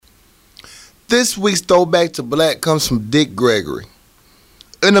This week's Throwback to Black comes from Dick Gregory.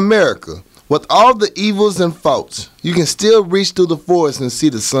 In America, with all the evils and faults, you can still reach through the forest and see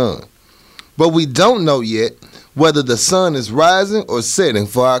the sun. But we don't know yet whether the sun is rising or setting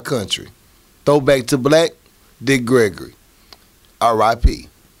for our country. Throwback to Black, Dick Gregory. R.I.P.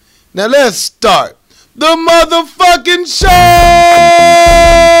 Now let's start the motherfucking show!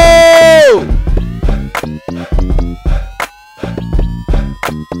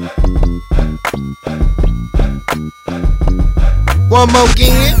 One more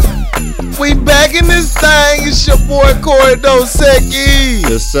again. We back in this thing. It's your boy Corey Dosecki.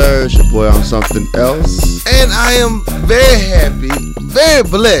 Yes, sir. It's your boy on something else. And I am very happy, very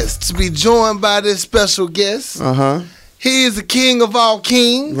blessed to be joined by this special guest. He is the king of all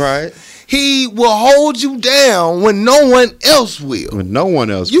kings. Right. He will hold you down when no one else will. When no one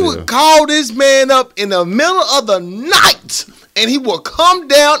else You will. would call this man up in the middle of the night, and he will come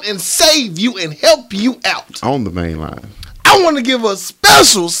down and save you and help you out. On the main line. I want to give a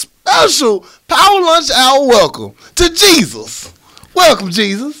special Power Lunch Hour welcome to Jesus. Welcome,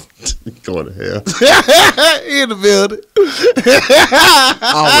 Jesus. Going to hell. In the building.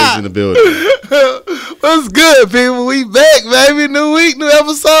 Always in the building. What's good, people? We back, baby. New week, new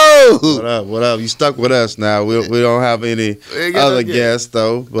episode. What up? What up? You stuck with us now. We don't have any other guests,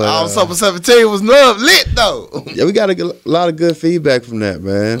 though. But Summer 17 was lit, though. Yeah, we got a lot of good feedback from that,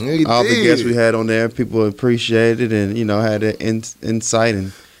 man. All the guests we had on there, people appreciated and, had their insight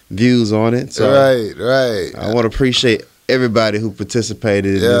and views on it. So Right. I want to appreciate everybody who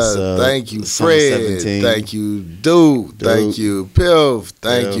participated in this. Thank you, Fred. 17. Thank you, Dude. Thank you, Pilf.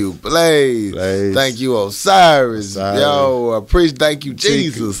 Thank you, Blaze. Thank you, Osiris. Yo, thank you,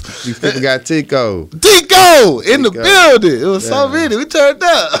 Jesus. You got Tico. Tico in the building. It was so many. We turned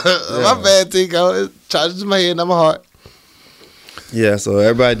up. My bad, Tico. It charges my head, not my heart. Yeah, so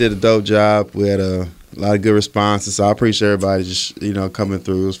everybody did a dope job. We had a lot of good responses. So I appreciate everybody just, coming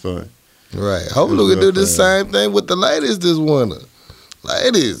through. It was fun. Right. Hopefully we can do the same thing with the ladies this winter.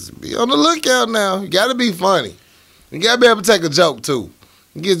 Ladies, be on the lookout now. You got to be funny. You got to be able to take a joke, too.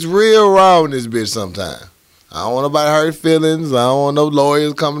 It gets real raw in this bitch sometimes. I don't want nobody hurt feelings. I don't want no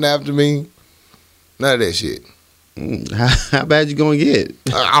lawyers coming after me. None of that shit. How bad you going to get?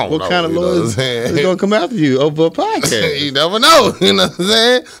 I don't know. What kind of lawyers is going to come after you over a podcast? You never know. You know what I'm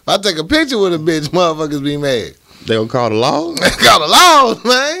saying? If I take a picture with a bitch, motherfuckers be mad. They going to call the law? They call the law,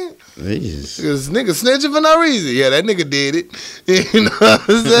 man. Jesus. Because nigga snitching for no reason. Yeah, that nigga did it. You know what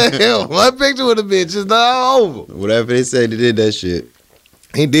I'm saying? One picture with a bitch is not over. Whatever they say, they did that shit.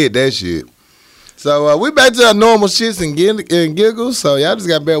 He did that shit. So we back to our normal shits and giggles. So y'all just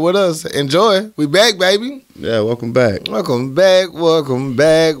got to bear with us. Enjoy. We back, baby. Yeah, welcome back. Welcome back. Welcome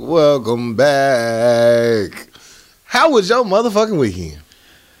back. Welcome back. How was your motherfucking weekend?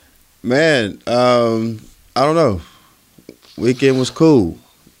 Man, I don't know. Weekend was cool.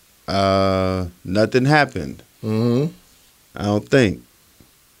 Nothing happened. Mm-hmm. I don't think.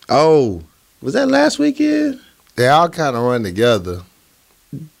 Oh, was that last weekend? They all kind of run together.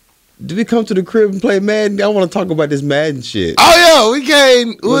 Did we come to the crib and play Madden? I want to talk about this Madden shit. Oh, yeah, we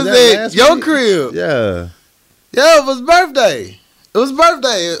came. Who was that? Your crib. Yeah. Yeah, it was birthday. It was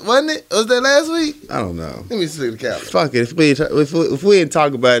birthday, wasn't it? Was that last week? I don't know. Let me see the calendar. Fuck it. If we didn't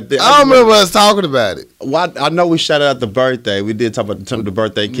talk about it. I don't remember us talking about it. Well, I know we shouted out the birthday. We did talk about the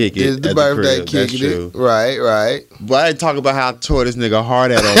birthday kick it. It's the birthday kick it. Right. But I didn't talk about how I tore this nigga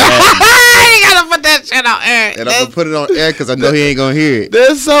hard at on Madden. You gotta put that shit on air. And I'm going to put it on air because I know he ain't going to hear it.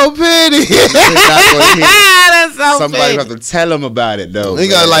 That's so petty. That's so Somebody have to tell him about it, though. He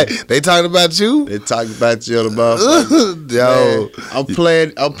got they talking about you? They talking about you on the motherfucker. Yo. Man,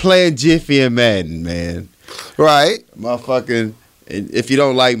 I'm playing Jiffy and Madden, man. Right. Motherfucking, if you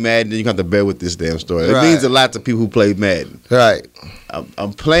don't like Madden, then you have to bear with this damn story. It Right. means a lot to people who play Madden. Right.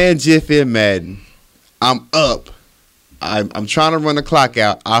 I'm playing Jiffy and Madden. I'm up. I'm trying to run the clock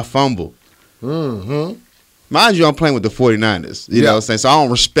out. I fumble. Mm-hmm. Mind you, I'm playing with the 49ers. You know what I'm saying? So I don't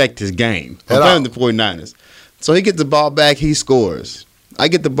respect his game. I'm playing with the 49ers. So he gets the ball back. He scores. I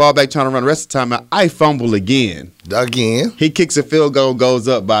get the ball back trying to run the rest of the time out. I fumble again. He kicks a field goal, goes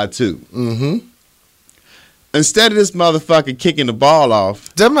up by 2. Mm-hmm. Instead of this motherfucker kicking the ball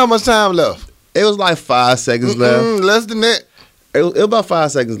off. Tell me how much time left. It was like 5 seconds left. Less than that. It was about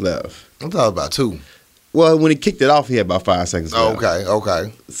 5 seconds left. I'm talking about 2. Well, when he kicked it off, he had about 5 seconds left.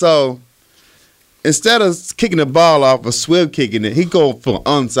 Okay. So instead of kicking the ball off or Swift kicking it, he go for an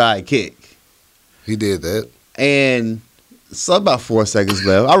onside kick. He did that. And so about 4 seconds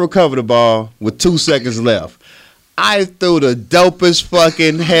left. I recover the ball with 2 seconds left. I threw the dopest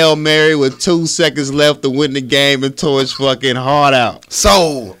fucking Hail Mary with 2 seconds left to win the game and tore his fucking heart out.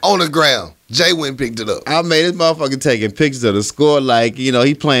 So, on the ground, Jay went and picked it up. I made this motherfucker taking pictures of the score like,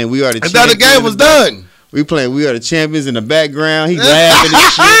 he playing We Are the Champions. And then the game was done. We playing We Are the Champions in the background. He laughing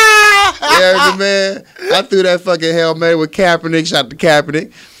and shit. You heard me, man? I threw that fucking Hail Mary with Kaepernick, shot to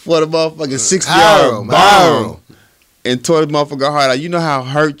Kaepernick for the motherfucking 60-yard bomb. And tore the motherfucker heart out. You know how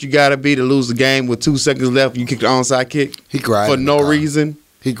hurt you gotta be to lose the game with 2 seconds left and you kick the onside kick? He cried for no reason.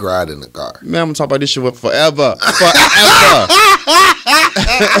 He cried in the car. Man, I'm gonna talk about this shit for forever. Forever.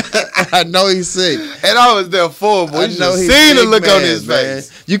 I know he's sick. And I was there for him, boy. You know seen the look on his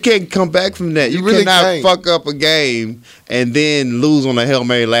face. You can't come back from that. You really cannot fuck up a game and then lose on a Hail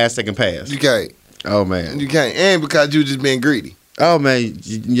Mary last second pass. You can't. Oh, man. You can't. And because you just being greedy. Oh, man,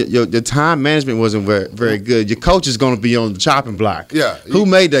 your time management wasn't very good. Your coach is going to be on the chopping block. Yeah. Who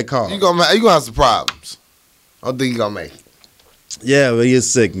made that call? You're gonna have some problems. I don't think you're going to make it. Yeah, but he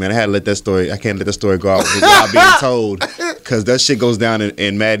is sick, man. I can't let that story go out without being told because that shit goes down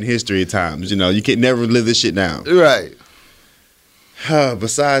in Madden history at times. You can never live this shit down. Right.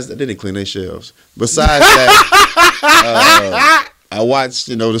 Besides, they didn't clean their shelves. Besides that, I watched,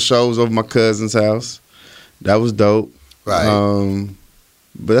 the shows over my cousin's house. That was dope. Right.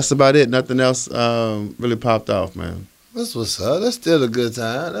 But that's about it. Nothing else really popped off, man. That's what's up. That's still a good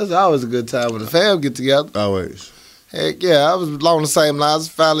time. That's always a good time when the fam get together. Always. Heck yeah, I was along the same lines.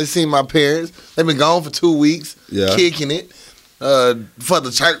 Finally seen my parents. They've been gone for 2 weeks, kicking it for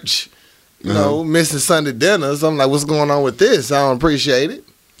the church. Missing Sunday dinner. So I'm like, what's going on with this? I don't appreciate it.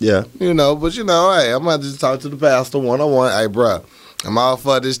 Yeah. But hey, I'm going to just talk to the pastor one-on-one. Hey, bro, I'm all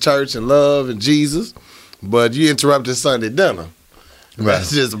for this church and love and Jesus. But you interrupted Sunday dinner. Right.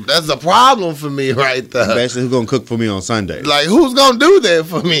 That's a problem for me right there. Basically, who's gonna cook for me on Sunday? Like, who's gonna do that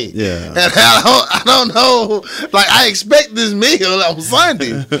for me? Yeah. And I don't know. Like, I expect this meal on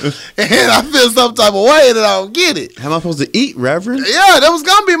Sunday, and I feel some type of way that I don't get it. How am I supposed to eat, Reverend? Yeah, that was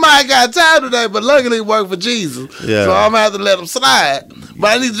gonna be my got time today, but luckily it worked for Jesus. Yeah. So I'm gonna have to let him slide. But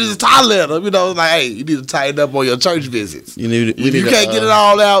I need to just tolerate him. Like, hey, you need to tighten up on your church visits. You can't get it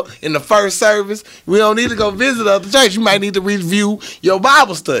all out in the first service. We don't need to go visit other church. You might need to review your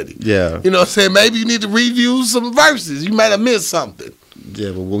Bible study. Yeah. You know what I'm saying? Maybe you need to review some verses. You might have missed something.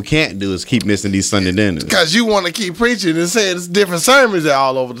 Yeah, but what we can't do is keep missing these Sunday dinners. Because you want to keep preaching and saying it's different sermons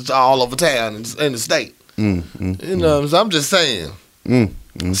all over town and in the state. You know what I'm saying? I'm just saying.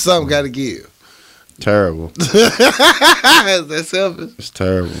 Something got to give. Terrible. Is that selfish? It's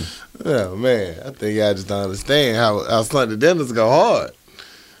terrible. Oh, man. I think y'all just don't understand how Sunday dinners go hard.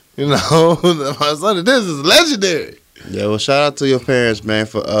 Sunday dinners is legendary. Yeah, well, shout out to your parents, man,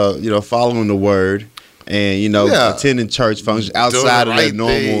 for following the word and attending church functions outside of their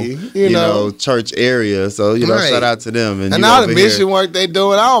normal church area. So shout out to them and all the mission work they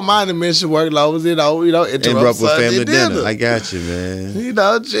doing. I don't mind the mission work, as long as interrupt Sunday dinner. I got you, man.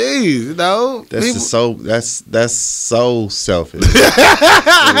 Jeez, that's so selfish.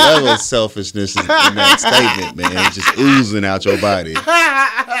 The level of selfishness in that statement, man, just oozing out your body.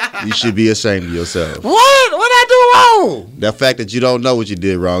 You should be ashamed of yourself. What I do wrong? The fact that you don't know what you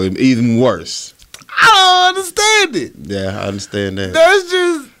did wrong is even worse. I don't understand it. Yeah, I understand that. This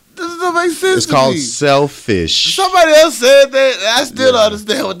doesn't make sense. It's called selfish. Somebody else said that. I still don't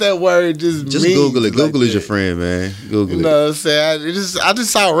understand what that word just means. Just Google it. Google is your friend, man. Google it. You know what I'm saying? I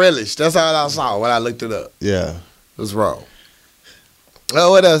just saw relish. That's all I saw when I looked it up. Yeah. It was wrong. Oh,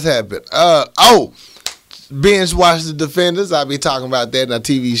 what else happened? Binge watch The Defenders. I'll be talking about that in our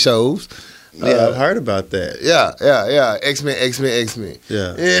TV shows. Yeah, I've heard about that. Yeah. X-Men.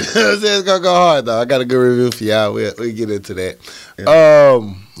 Yeah. It's going to go hard, though. I got a good review for y'all. We'll get into that. Yeah.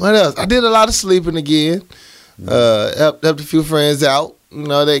 What else? I did a lot of sleeping again. Helped a few friends out.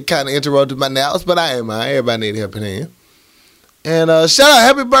 They kind of interrupted my naps, but I ain't mind. Everybody need helping hand. And shout out,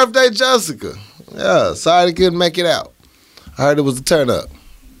 happy birthday, Jessica. Yeah, sorry they couldn't make it out. I heard it was a turn up.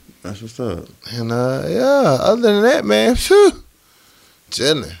 That's what's up. And other than that, man,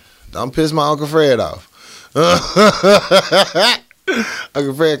 chilling. Don't piss my Uncle Fred off.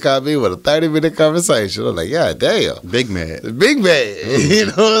 Uncle Fred called me with a 30-minute conversation. I'm like, yeah, damn. Big mad. Big mad. You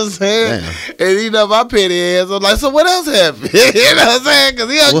know what I'm saying? Damn. And my petty ass, I'm like, so what else happened? You know what I'm saying?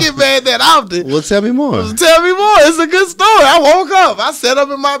 Because he don't get mad that often. Well, tell me more. It's a good story. I woke up. I sat up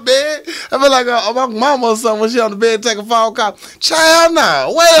in my bed. I feel like my mama or something when she on the bed take a phone call. Child,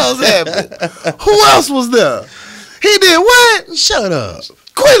 nah. What else happened? Who else was there? He did what? Shut up.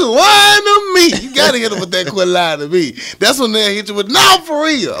 Quit lying to me. You gotta hit them with that quit lying to me. That's when they hit you with no for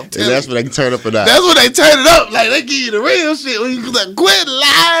real. I'm telling that's you. when they can turn up a notch. That's when they turn it up. Like they give you the real shit. When you like, quit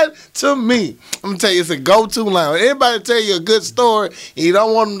lying to me. I'm gonna tell you, it's a go-to line. When anybody tell you a good story and you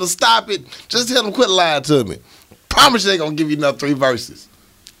don't want them to stop it, just tell them quit lying to me. Promise you they gonna give you another 3 verses.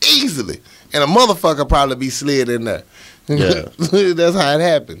 Easily. And a motherfucker probably be slid in there. Yeah. That's how it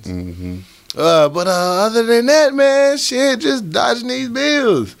happens. Mm-hmm. But other than that, man, shit, just dodging these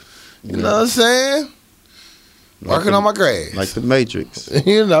bills. You know what I'm saying? Working on my grades. Like the Matrix.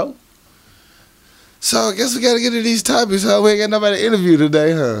 You know. So I guess we got to get to these topics, huh? We ain't got nobody to interview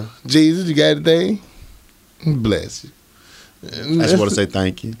today, huh? Jesus, you got anything? Bless you. I just want to say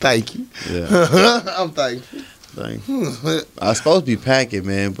thank you. Thank you. Yeah. I'm thankful. Thank you. I was supposed to be packing,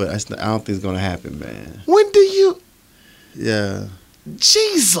 man, but I don't think it's going to happen, man. When do you? Yeah.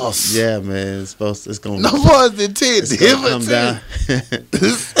 Jesus. Yeah, man. It's going to. No pause intended. It's going to come down.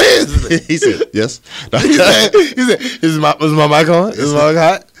 Seriously. He said, yes. he said, is my mic on? Is my mic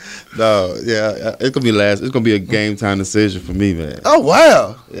hot? No, yeah. It's going to be a game time decision for me, man. Oh,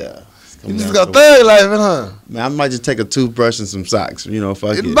 wow. Yeah. You just got thug life, huh? Man, I might just take a toothbrush and some socks. You know,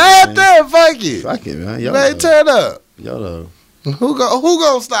 fuck it. Bad there, fuck it. Fuck it, man. Man, turn up. YOLO. Who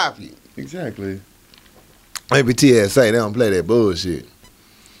gonna stop you? Exactly. Maybe TSA, they don't play that bullshit.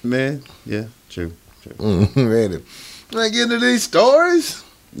 Man, yeah, true. Ready. Like, get into these stories.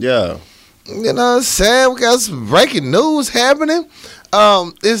 Yeah. You know what I'm saying? We got some breaking news happening.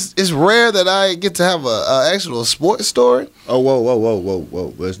 It's rare that I get to have a actual sports story. Oh, whoa.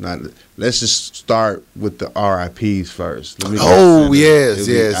 Let's just start with the RIPs first.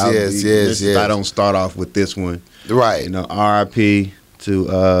 Yes. I don't start off with this one. Right. You know, RIP to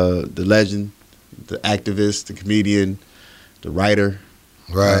the legend, the activist, the comedian, the writer.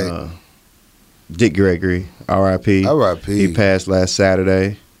 Right. Dick Gregory, RIP. RIP. He passed last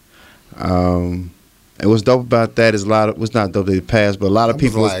Saturday. And what's dope about that is was not dope that he passed, but a lot of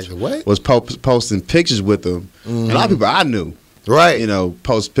people was posting pictures with him. Mm-hmm. And a lot of people I knew. Right. You know,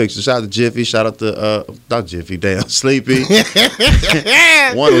 post pictures. Shout out to Jiffy. Shout out to, not Jiffy, damn, Sleepy.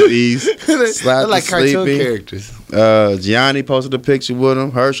 One of these. They're like cartoon characters. Gianni posted a picture with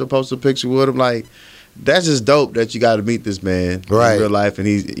him. Herschel posted a picture with him. Like, that's just dope that you got to meet this man in real life. And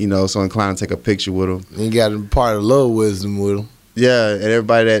he's, you know, so inclined to take a picture with him. You got a part of Lil Wisdom with him. Yeah, and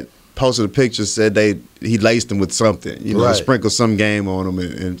everybody that posted the picture said he laced them with something, you know, sprinkled some game on them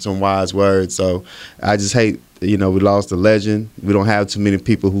and some wise words. So I just hate, you know, we lost a legend. We don't have too many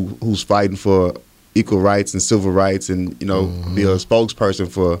people who's fighting for equal rights and civil rights and, you know, be a spokesperson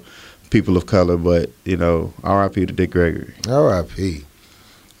for people of color. But, you know, RIP to Dick Gregory. RIP.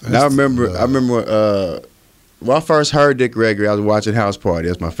 Now I remember when I first heard Dick Gregory, I was watching House Party.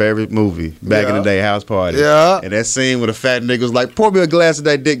 That's my favorite movie back in the day, House Party. Yeah. And that scene where the fat nigga was like, pour me a glass of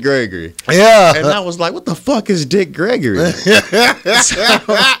that Dick Gregory. Yeah. And I was like, what the fuck is Dick Gregory? So,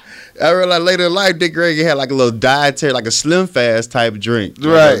 I realized later in life, Dick Gregory had like a little dietary, like a Slim Fast type drink.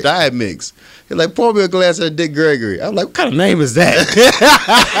 Like a diet mix. He's like, pour me a glass of Dick Gregory. I was like, what kind of name is that?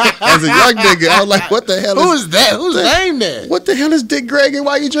 As a young nigga, I was like, what the hell is that? Who's named that? What the hell is Dick Gregory?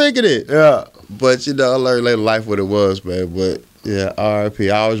 Why you drinking it? Yeah. But, you know, I learned later in life what it was, man. But, yeah, RIP.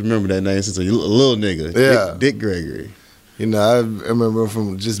 I always remember that name since a little nigga. Yeah. Dick Gregory. You know, I remember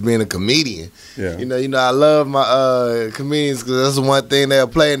from just being a comedian. Yeah. You know, I love my comedians because that's the one thing they'll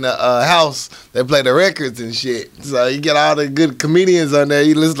play in the house. They play the records and shit. So you get all the good comedians on there.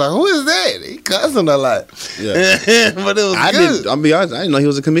 You listen like, who is that? He cussing a lot. Yeah. But it was good. I'll be honest, I didn't know he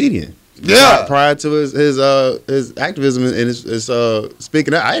was a comedian. Yeah. Prior to his activism and his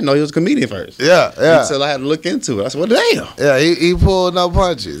speaking out, I didn't know he was a comedian first. Yeah. Until I had to look into it. I said, well, damn. Yeah, he pulled no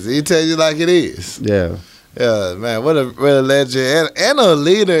punches. He tell you like it is. Yeah. Yeah, man, what a legend and a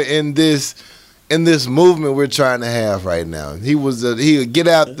leader in this movement we're trying to have right now. He would get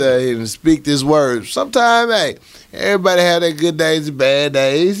out there and speak this word. Sometimes, hey, everybody have their good days and bad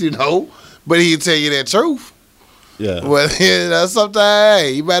days, you know, but he'll tell you that truth. Yeah. Well, you know, sometimes,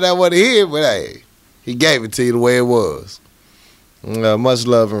 hey, you might not want to hear it, but hey, he gave it to you the way it was. Much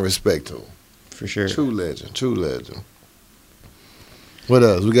love and respect to him. For sure. True legend. What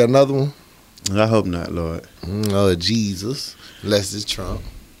else? We got another one? I hope not, Lord. Oh, Jesus. Unless it's Trump.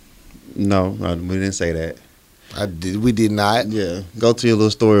 No, we didn't say that. We did not. Yeah. Go to your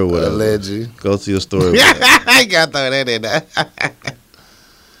little story or whatever. Alleged. Go to your story or whatever. I got to throw that in there.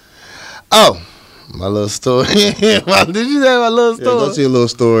 Oh, my little story. Did you say my little story? Yeah, go to your little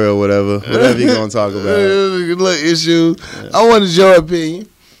story or whatever. Whatever you're going to talk about. Little issue. Yeah. I wanted your opinion.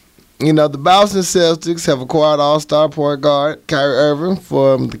 You know, the Boston Celtics have acquired all-star point guard Kyrie Irving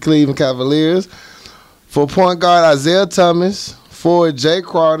from the Cleveland Cavaliers. For point guard Isaiah Thomas forward Jay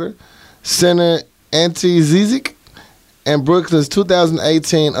Crowder, center Ante Zizic, and Brooklyn's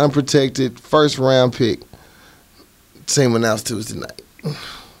 2018 unprotected first-round pick. Team announced Tuesday night.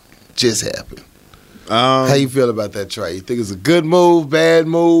 Just happened. How you feel about that trade? You think it's a good move, bad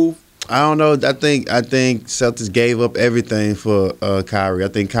move? I don't know. I think Celtics gave up everything for Kyrie. I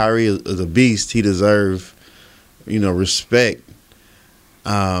think Kyrie is a beast. He deserves, respect.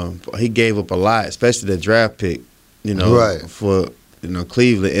 He gave up a lot, especially the draft pick, right. for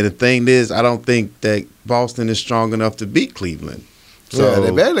Cleveland. And the thing is, I don't think that Boston is strong enough to beat Cleveland. So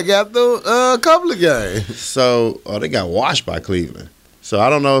they barely got through a couple of games. So they got washed by Cleveland. So I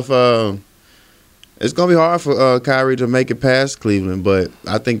don't know if it's gonna be hard for Kyrie to make it past Cleveland, but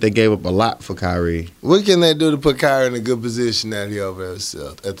I think they gave up a lot for Kyrie. What can they do to put Kyrie in a good position now he over at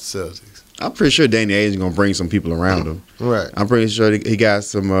the Celtics? I'm pretty sure Danny Ainge is gonna bring some people around him. Right. I'm pretty sure he got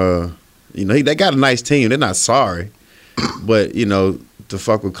some. They got a nice team. They're not sorry, but to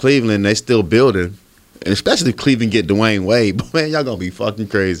fuck with Cleveland, they still building. And especially if Cleveland get Dwayne Wade, but man, y'all gonna be fucking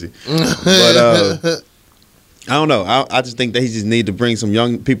crazy. But I don't know. I just think that he just need to bring some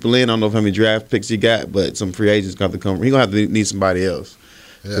young people in. I don't know how many draft picks he got, but some free agents gonna have to come. He gonna have to need somebody else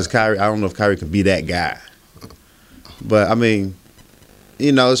because Kyrie. I don't know if Kyrie could be that guy. But I mean,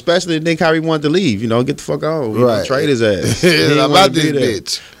 especially then Kyrie wanted to leave. Get the fuck on. Right. Trade his ass. I'm about this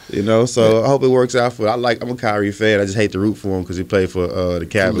bitch. So I hope it works out for. I'm a Kyrie fan. I just hate to root for him because he played for the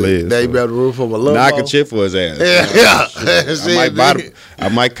Cavaliers. They better root for him a little Knock more. a chip for his ass. Yeah. I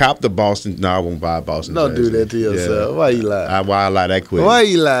might cop the Boston. No, I won't buy a Boston. Don't do that to yourself. Yeah. Why you lie? Why I lie that quick? Why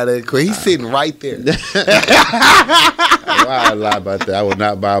you lie that quick? He's sitting right there. Why I lie about that? I would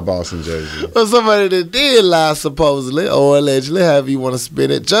not buy a Boston jersey. Well, somebody that did lie, supposedly, or allegedly, however you want to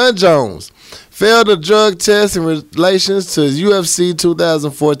spin it, John Jones failed a drug test in relations to his UFC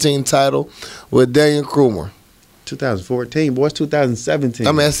 2014 title with Daniel Krumer. 2014, boy, it's 2017.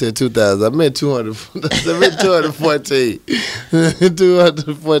 I said 2000. I meant 200. I meant 214.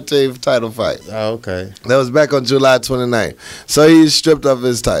 214 title fight. Oh, okay. That was back on July 29th. So he's stripped of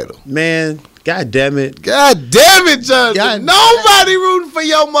his title. Man, God damn it. God damn it, Johnson. Nobody rooting for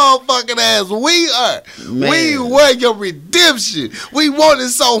your motherfucking ass. We are. Man. We were your redemption. We wanted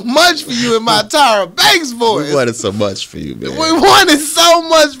so much for you in my Tyra Banks voice. We wanted so much for you, man. We wanted so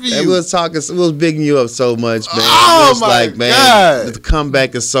much for you. And we was bigging you up so much, man. Oh, it was my God. The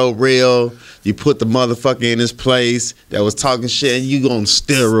comeback is so real. You put the motherfucker in his place that was talking shit, and you on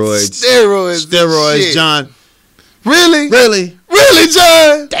steroids. Steroids, shit. John. Really? Really,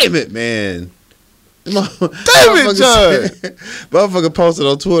 John? Damn it, man. Damn it, John. Motherfucker posted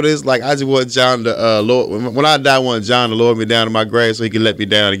on Twitter, it's like, I just want John to, Lord, when I die, I want John to lower me down to my grave so he can let me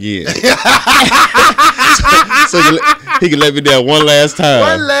down again. so he can let me down one last time.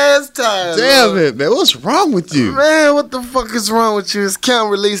 One last time. Damn it, man. What's wrong with you? Man, what the fuck is wrong with you? His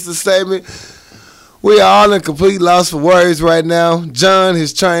account released a statement. We are all in complete loss for words right now. John,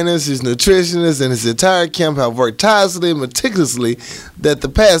 his trainers, his nutritionists, and his entire camp have worked tirelessly and meticulously that the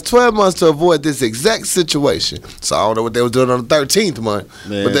past 12 months to avoid this exact situation. So I don't know what they were doing on the 13th month.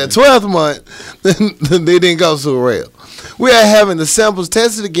 Man. But that 12th month, they didn't go so well. We are having the samples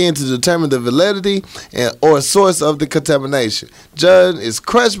tested again to determine the validity or source of the contamination. John is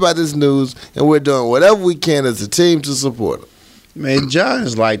crushed by this news, and we're doing whatever we can as a team to support him. Man, John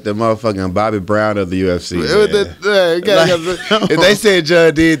is like the motherfucking Bobby Brown of the UFC. If they said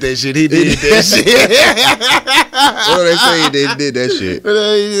John did that shit, he did that shit. Well, they say he did that shit.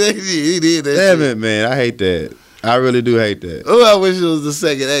 He did that Damn shit. it, man. I hate that. I really do hate that. Oh, I wish it was the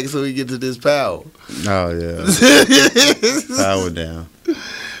second act so we get to this power. Oh, yeah. Power down.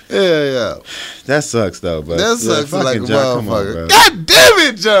 Yeah. That sucks, though, but That sucks like a John, motherfucker. God damn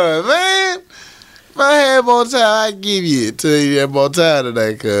it, John, man. If I had more time, I'd give you it till you have more time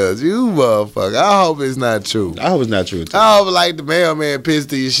today, cuz you motherfucker. I hope it's not true. I hope it's not true, too. I hope like the mailman pissed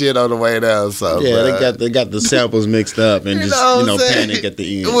to your shit on the way down. So Yeah, they got the samples mixed up and just panic at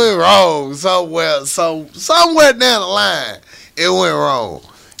the end. It went wrong somewhere down the line. It went wrong.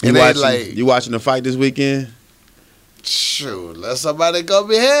 And You watching the fight this weekend? Shoot, let somebody go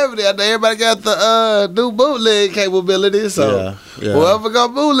be heavy. I know everybody got the new bootleg capability, so yeah. whoever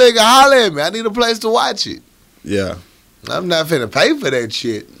got bootleg, holler at me. I need a place to watch it. Yeah. I'm not finna pay for that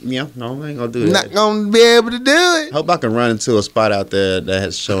shit. Yeah, no, I ain't gonna do that. Not gonna be able to do it. Hope I can run into a spot out there that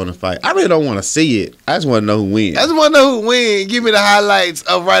has shown a fight. I really don't want to see it. I just want to know who wins. I just want to know who win. Give me the highlights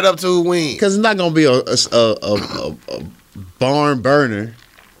of right up to who wins. Because it's not gonna be a barn burner.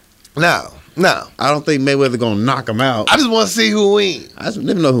 No. I don't think Mayweather gonna knock him out. I just want to see who wins. I just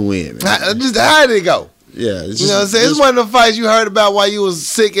never know who wins. How did it go? Yeah, You know what I'm saying? It's one of the fights you heard about while you was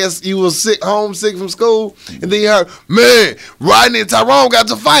sick, homesick from school, and then you heard, man, Rodney and Tyrone got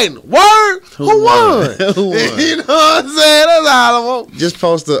to fighting. Word? Who won? Who won? You know what I'm saying? That's all I want. Just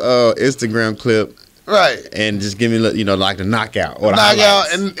post a Instagram clip, right? And just give me, like the knockout or the knockout,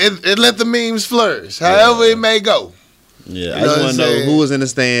 highlights. and let the memes flourish, however it may go. Yeah, I just want to know who was in the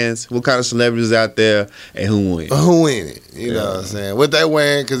stands, what kind of celebrities out there, and who won. Who win it? You know what I'm saying? What they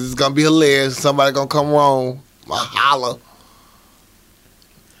wearing, because it's going to be hilarious. Somebody going to come wrong. I holler.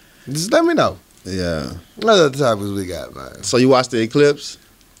 Just let me know. Yeah. What other topics we got, man? So you watched the eclipse?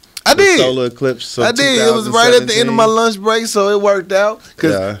 I did. Solar eclipse. So I did. It was right at the end of my lunch break, so it worked out.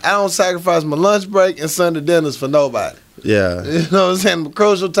 Because I don't sacrifice my lunch break and Sunday dinners for nobody. Yeah. You know what I'm saying? The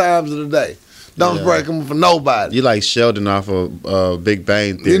crucial times of the day. Don't break them for nobody. You like Sheldon off of Big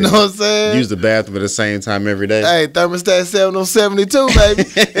Bang Theory. You know what I'm saying? Use the bathroom at the same time every day. Hey, thermostat 7 on 72, baby.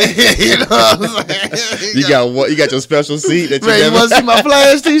 You know what I'm saying? You got your special seat that you man, never... you want to see my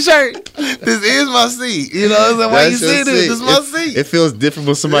Flash t-shirt? This is my seat. You know what I'm saying? Why you see this? This is my seat. It feels different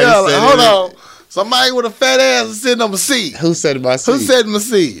when somebody hold on. Somebody with a fat ass is sitting on my seat. Who sat in my seat? Who sat in my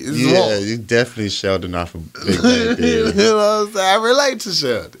seat? Yeah, you definitely Sheldon off of Big Bang Theory. You know what I'm saying? I relate to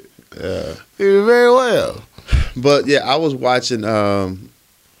Sheldon. Yeah. He did very well. But yeah, I was watching. I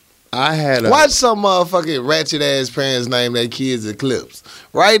had watch some motherfucking ratchet ass parents name their kids Eclipse.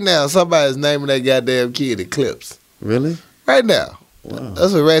 Right now, somebody's naming their goddamn kid Eclipse. Really? Right now. Wow.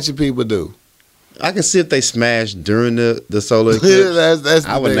 That's what ratchet people do. I can see if they smashed during the solar eclipse. that's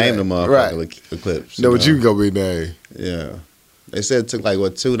I would name them motherfucking Eclipse. Know what you gonna be named? Yeah. They said it took like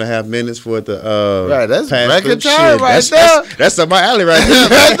 2.5 minutes for it to right, that's pass record through. time right there. That's up my alley right there.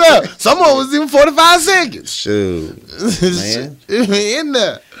 Right there. Someone was even 45 seconds. Shoot, man. In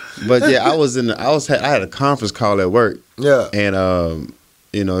there. But yeah, I had a conference call at work. Yeah. And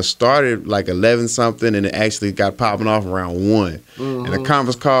it started like 11 something, and it actually got popping off around 1. Mm-hmm. And the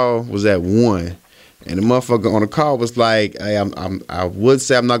conference call was at 1. And the motherfucker on the call was like, "Hey, I would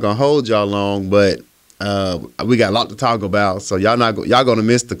say I'm not gonna hold y'all long, but we got a lot to talk about, so y'all gonna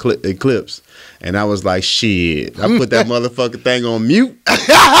miss the eclipse." And I was like, "Shit!" I put that motherfucking thing on mute.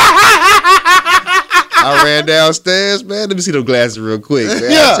 I ran downstairs, man. Let me see those glasses real quick. Man.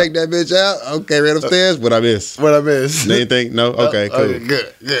 Yeah. I check that bitch out. Okay, ran upstairs. What I miss? Anything? No. Okay, cool. Okay,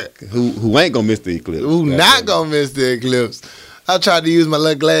 good. Who ain't gonna miss the eclipse? Who not gonna miss the eclipse? I tried to use my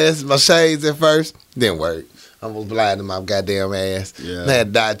little glasses, my shades at first. Didn't work. I was blind in my goddamn ass. Yeah. I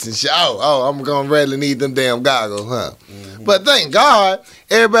had dots and shit. Oh, I'm gonna really need them damn goggles, huh? Mm-hmm. But thank God,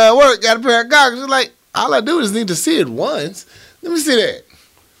 everybody at work got a pair of goggles. It's like, all I do is need to see it once. Let me see that.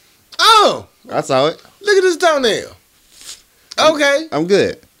 Oh, I saw it. Look at this toenail. Okay. I'm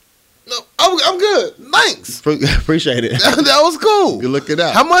good. No, I'm good. Thanks. Appreciate it. That was cool. You look it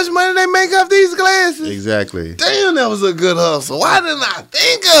up. How much money they make off these glasses? Exactly. Damn, that was a good hustle. Why didn't I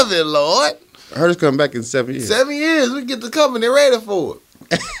think of it, Lord? I heard it's coming back in 7 years. 7 years. We get the company ready for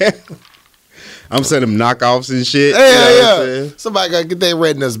it. I'm saying them knockoffs and shit. Yeah. Somebody got to get their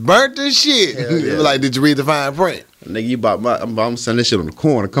retinas burnt and shit. Yeah. Like, did you read the fine print? Nigga, you bought I'm selling this shit on the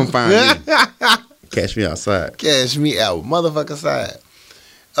corner. Come find me. Catch me outside. Catch me out, motherfucker side.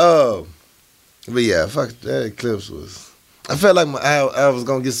 But yeah, fuck that eclipse was. I felt like I was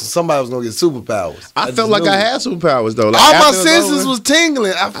gonna get somebody was gonna get superpowers. I felt like I had superpowers though. Like, all my senses was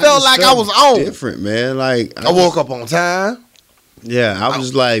tingling. I felt like I was on. Different, man. Like I woke up on time. Yeah, I was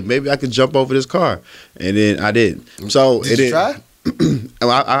just like, maybe I could jump over this car, and then I didn't. So did you try?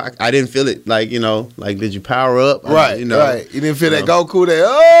 I didn't feel it. Like did you power up? Right. Right. You didn't feel that Goku there.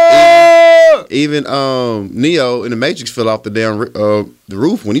 Even Neo in the Matrix fell off the damn the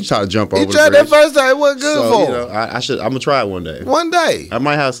roof when he tried to jump over. He tried that first time. It wasn't good for him. I'm gonna try it one day. One day. I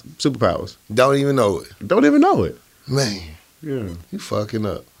might have superpowers. Don't even know it. Don't even know it. Man, yeah, you fucking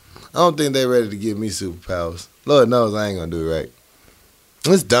up. I don't think they're ready to give me superpowers. Lord knows I ain't gonna do it right.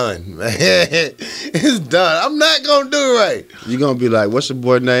 It's done, man. It's done. I'm not gonna do it right. You gonna be like, what's your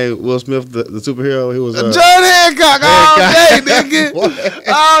boy name? Will Smith, the superhero. He was John Hancock all day, nigga.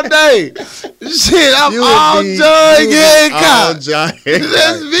 All day. Shit, I'm all John Hancock. All John Hancock.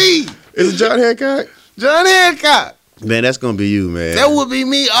 That's me. Is it John Hancock? John Hancock. Man, that's gonna be you, man. That would be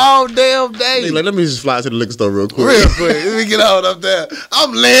me all damn day. Like, let me just fly to the liquor store real quick. Let me get out up there.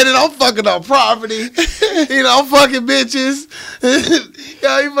 I'm landing. I'm fucking on property. I'm fucking bitches.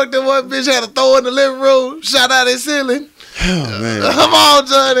 You fucked that one bitch had to throw in the living room, shot out his ceiling. Oh, man. I'm all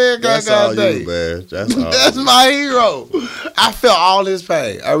John Hancock That's all day. You, man. That's my hero. I felt all his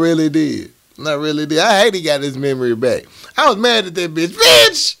pain. I really did. I hate he got his memory back. I was mad at that bitch.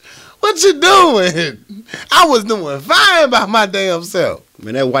 Bitch! What you doing? I was doing fine by my damn self.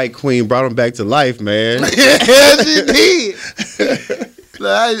 Man, that white queen brought him back to life, man. Yeah, she did.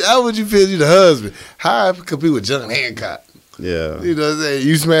 Like, how would you feel you the husband? How I compete with John Hancock? Yeah. You know what I'm saying?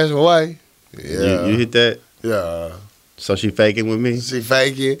 You smash my wife? Yeah. You hit that? Yeah. So she faking with me? She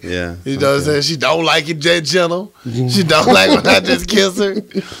fake it. Yeah. You know what I'm saying? She don't like it that gentle. She don't like when I just kiss her.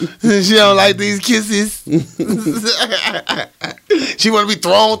 She don't like these kisses. She want to be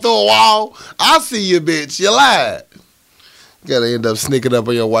thrown through a wall. I see you, bitch. You lied. Gotta end up sneaking up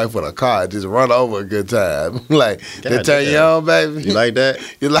on your wife with a car. Just run over a good time. Like, they God turn damn. you on, baby. You like that?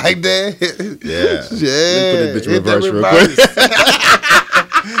 You like that? Yeah. Yeah. Let me put this bitch in Hit that reverse real quick.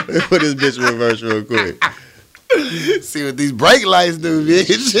 Let me put this bitch in reverse real quick. See what these brake lights do,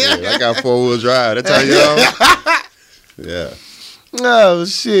 bitch. Yeah, I got 4-wheel drive. That turn you on? Yeah. Oh,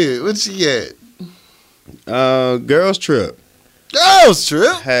 shit. What you get? Girls Trip Girls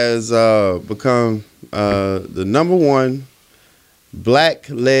Trip? has become the #1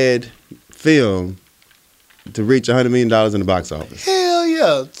 black-led film to reach $100 million in the box office. Hell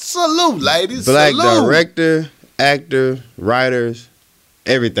yeah. Salute, ladies. Black Salute. director, actor, writers,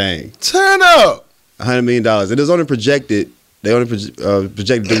 everything. Turn up. $100 million. It is only projected. They only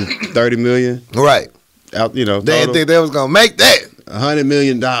projected to do $30 million. Right. Out, you know, They didn't total. think they was going to make that $100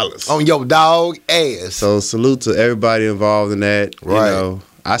 million. on your dog ass. So salute to everybody involved in that. Right. You know,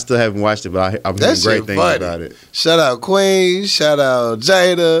 I still haven't watched it, but I'm That hearing shit great things funny. about it. Shout out Queen. Shout out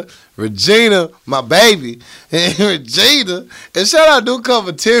Jada. Regina, my baby. And Regina. And shout out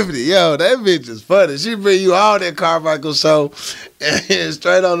Newcomer Tiffany. Yo, that bitch is funny. She bring you all that Carmichael show. And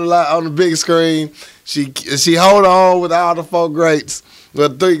straight on the big screen. She hold on with all the 4 greats. Well,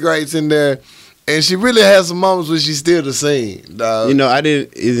 3 greats in there. And she really has some moments where she's still the same, dog. You know, I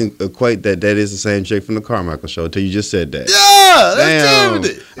didn't even equate that is the same chick from the Carmichael show until you just said that. Yeah, that's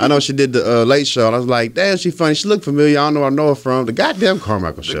Tiffany. I know she did the Late Show, and I was like, damn, she funny. She looked familiar. I don't know where I know her from. The goddamn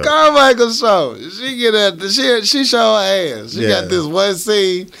Carmichael show. The Carmichael show. She get at she show her ass. She Yeah. got this one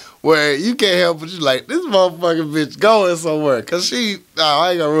scene where you can't help but you like, this motherfucking bitch going somewhere. Cause I ain't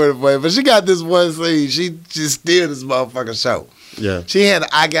gonna ruin it for you, but she got this one scene. She just steal this motherfucking show. Yeah. She had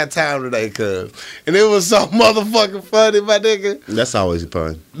I Got Time Today, cuz. And it was so motherfucking funny, my nigga. That's always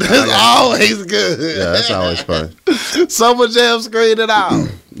fun. That's always good. Yeah, that's always fun. So much damn screen it out.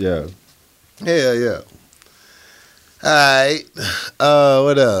 Yeah. Hell yeah. All right.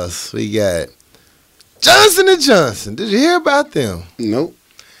 What else we got? Johnson & Johnson. Did you hear about them? Nope.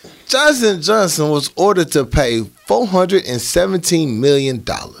 Johnson & Johnson was ordered to pay $417 million.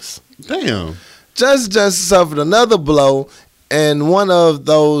 Damn. Johnson & Johnson suffered another blow in one of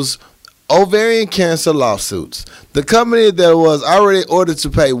those ovarian cancer lawsuits. The company that was already ordered to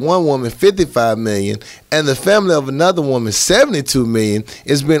pay one woman $55 million and the family of another woman $72 million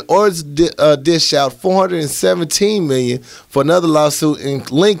is being ordered to dish out $417 million for another lawsuit in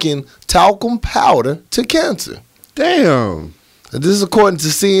linking talcum powder to cancer. Damn. This is according to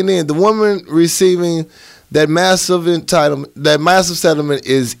CNN. The woman receiving that massive settlement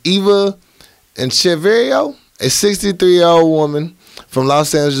is Eva Echeverrio, a 63-year-old woman from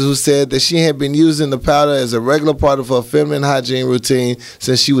Los Angeles who said that she had been using the powder as a regular part of her feminine hygiene routine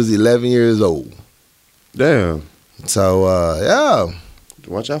since she was 11 years old. Damn. So, yeah.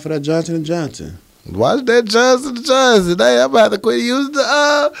 Watch out for that Johnson & Johnson. Watch that Johnson & Johnson. Hey, I'm about to quit using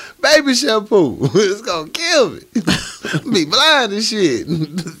the baby shampoo. It's going to kill me. Be blind and shit.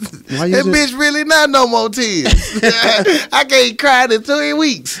 Why That using- bitch really not no more tears. I can't cry in 3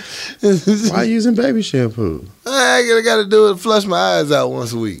 weeks. Why you using baby shampoo? I got to do it, flush my eyes out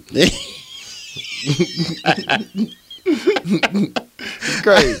once a week. It's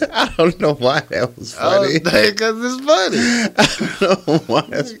crazy. I don't know why that was funny. Because it's funny. I don't know why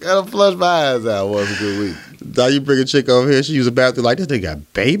that's Got to flush my eyes out once a good week. Now you bring a chick over here, she use a bathroom like this. They got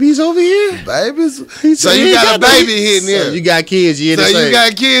babies over here. Babies? He So said you he got a no- baby hitting So here. you got kids. You So didn't you say.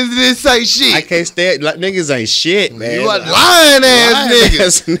 got kids that didn't say shit. I can't stand like niggas ain't shit, man. You a lying ass Lying nigga.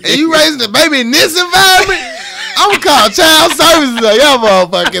 ass nigga. And you raising a baby in this environment? I'm gonna call child services on your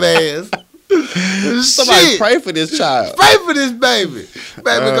motherfucking ass. Somebody Shit. pray for this child. Pray for this baby.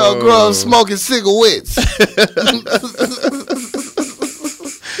 Baby gonna grow up smoking cigarettes.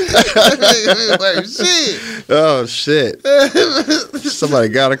 Shit. Oh shit! Somebody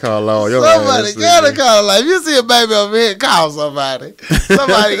gotta call law. Your Somebody ass, gotta nigga. call. Like, if you see a baby over here, call somebody.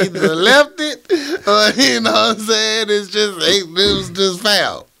 Somebody either left it or, you know what I'm saying, it was just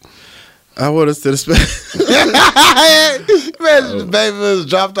foul. I want us to the Imagine the baby was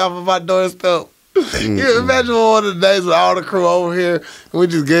dropped off of my doorstep. You imagine one of the days with all the crew over here and we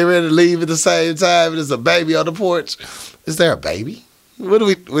just get ready to leave at the same time and there's a baby on the porch. Is there a baby? What do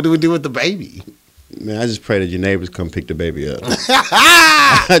we do with the baby? Man, I just pray that your neighbors come pick the baby up.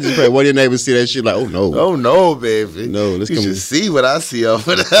 I just pray one of your neighbors see that shit like, oh no. Oh no, baby. No, let's you come. should see what I see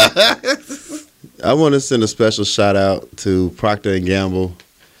over there. I want to send a special shout out to Procter and Gamble.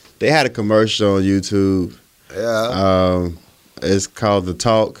 They had a commercial on YouTube. Yeah. It's called The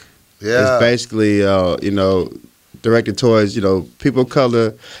Talk. Yeah. It's basically, directed towards, people of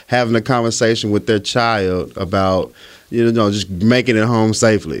color having a conversation with their child about, just making it home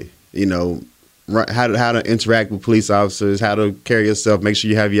safely. How to interact with police officers, how to carry yourself, make sure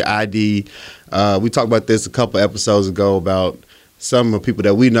you have your ID. We talked about this a couple episodes ago about some of the people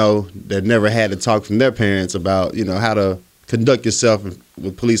that we know that never had to talk from their parents about, how to conduct yourself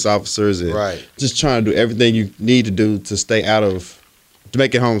with police officers and just trying to do everything you need to do to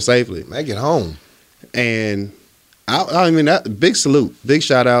make it home safely. Make it home. And I mean, that big salute, big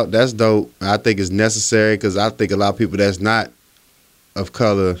shout out. That's dope. I think it's necessary because I think a lot of people that's not of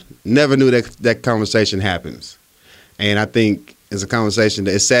color never knew that conversation happens. And I think it's a conversation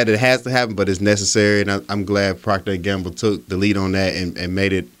that it's sad that it has to happen, but it's necessary. And I'm glad Procter & Gamble took the lead on that and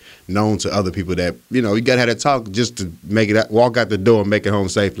made it known to other people that, you got to have that talk just to walk out the door and make it home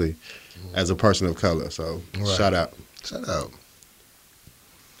safely as a person of color. So shout out. Shout out.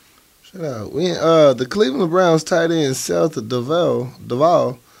 The Cleveland Browns tight end Seth Duvall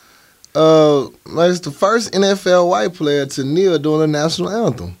is the first NFL white player to kneel during the national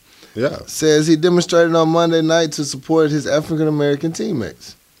anthem. Yeah. Says he demonstrated on Monday night to support his African-American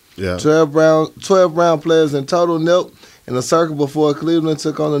teammates. Yeah. 12 Brown players in total knelt in a circle before Cleveland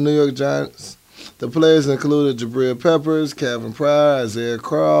took on the New York Giants. The players included Jabril Peppers, Calvin Pryor, Isaiah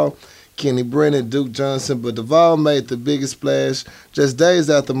Crowell, Kenny Brennan, Duke Johnson, but Duvall made the biggest splash just days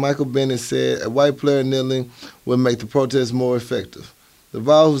after Michael Bennett said a white player kneeling would make the protest more effective.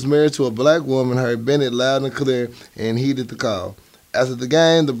 Duvall, who's married to a black woman, heard Bennett loud and clear and heeded the call. After the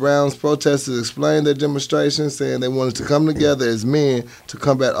game, the Browns protesters explained their demonstration, saying they wanted to come together as men to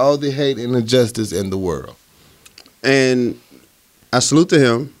combat all the hate and injustice in the world. And I salute to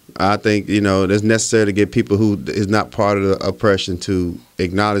him. I think, it's necessary to get people who is not part of the oppression to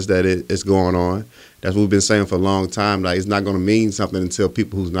acknowledge that it's going on. That's what we've been saying for a long time. Like, it's not going to mean something until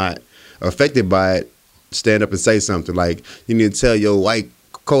people who's not affected by it stand up and say something. Like, you need to tell your white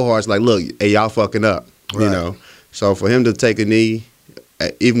cohorts, like, look, hey, y'all fucking up, So for him to take a knee,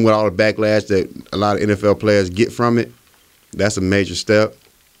 even with all the backlash that a lot of NFL players get from it, that's a major step.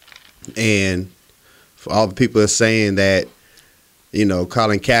 And for all the people that are saying that,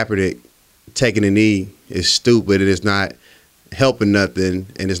 Colin Kaepernick taking a knee is stupid and it's not helping nothing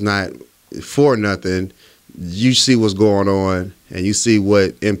and it's not for nothing, you see what's going on and you see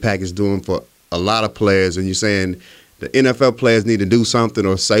what impact it's doing for a lot of players, and you're saying the NFL players need to do something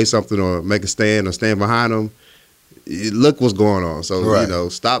or say something or make a stand or stand behind them. Look what's going on. So,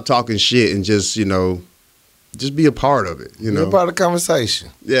 stop talking shit and just be a part of it. Be a part of the conversation.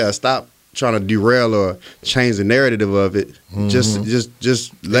 Yeah, stop trying to derail or change the narrative of it. Mm-hmm.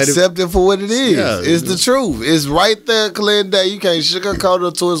 Just let accept it for what it is. Yeah, it's the truth. It's right there, clear day. You can't sugarcoat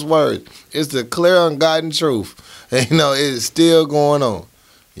it to its word. It's the clear, ungotten truth. And, it's still going on.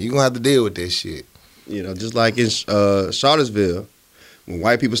 You're going to have to deal with this shit. Just like in Charlottesville, when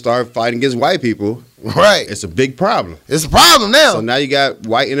white people start fighting against white people, it's a big problem. It's a problem now. So now you got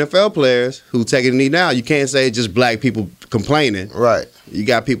white NFL players who taking a knee now. You can't say it's just black people complaining. Right. You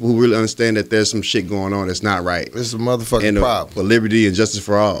got people who really understand that there's some shit going on that's not right. It's a motherfucking problem. For liberty and justice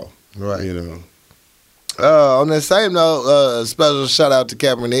for all. Right. On that same note, special shout out to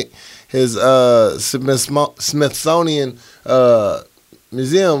Kaepernick. His Smithsonian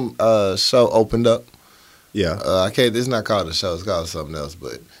Museum show opened up. Yeah. It's not called a show. It's called something else,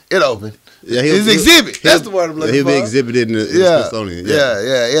 but it opened. Yeah, his exhibit. That's the word I'm looking for. He'll be exhibited in the Smithsonian.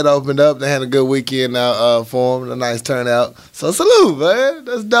 Yeah. It opened up. They had a good weekend for him. A nice turnout. So salute, man.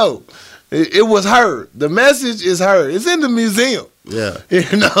 That's dope. It was heard. The message is heard. It's in the museum. Yeah. You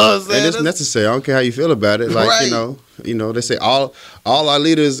know what I'm saying? And it's necessary. I don't care how you feel about it. Like, they say all our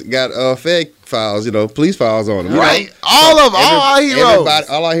leaders got fake files, police files on them. Right. All our heroes.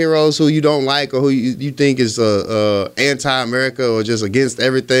 All our heroes who you don't like or who you think is anti-America or just against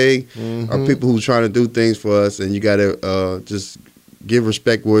everything are people who trying to do things for us, and you got to just give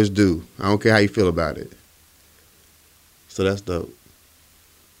respect where it's due. I don't care how you feel about it. So that's dope.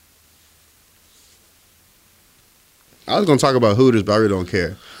 I was going to talk about Hooters, but I really don't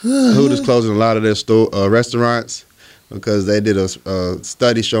care. Hooters closing a lot of their restaurants because they did a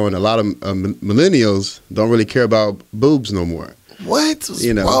study showing a lot of millennials don't really care about boobs no more. What's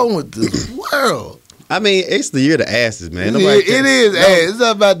wrong with this world? I mean, it's the year of the asses, man. It is ass. It's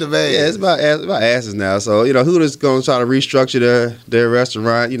not about the ass. Yeah, it's about asses now. So, Hooters going to try to restructure their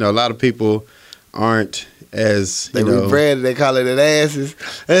restaurant. A lot of people aren't as They you know. rebranded. They call it asses.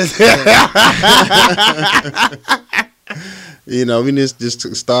 You know, we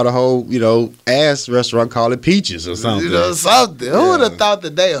just start a whole, ass restaurant, call it Peaches or something. Something. Who would have thought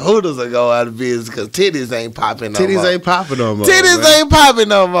that they Hooters would go out of business because titties ain't popping no more? Titties ain't popping no more. Titties man. ain't popping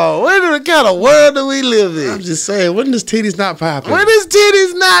no more. What kind of world do we live in? I'm just saying, when does titties not popping? When is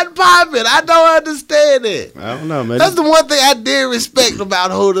titties not popping? I don't understand it. I don't know, man. That's the one thing I did respect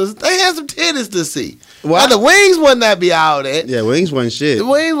about Hooters. They had some titties to see. Well, Now, the wings wouldn't that be all that. yeah, wings wasn't shit. The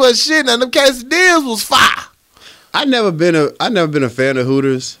wings was shit, and them quesadillas was fire. I never been a fan of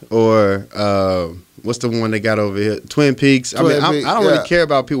Hooters or what's the one they got over here? Twin Peaks. I Twin Peaks, don't really care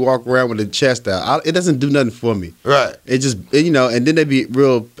about people walking around with their chest out. It doesn't do nothing for me. Right. It just and then they be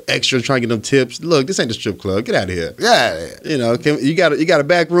real extra trying to get them tips. Look, this ain't the strip club. Get out of here. Yeah. You got a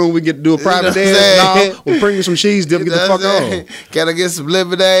back room. We get to do a private You know what I'm dance. No, we'll bring you some cheese dip. Get the fuck on. Gotta get some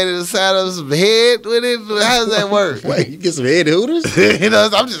lemonade and a side of some head with it. How does that work? Wait, you get some head at Hooters?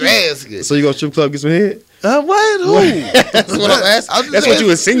 I'm just asking. So you go to strip club get some head? What? Who? That's what I'm asking. That's what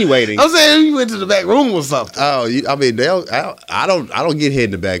you insinuating. I'm saying you went to the back room or something. Oh, I don't get head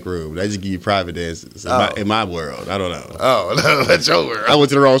in the back room. They just give you private dances. In my world, I don't know. Oh, no, that's your world. I went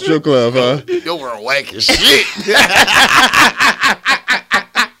to the wrong strip club, huh? Your world whack as shit.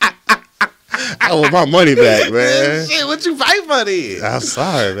 I want my money back, man. Shit, what you fight for then? I'm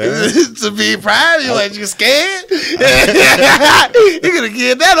sorry, man. To be proud, you scared? You could have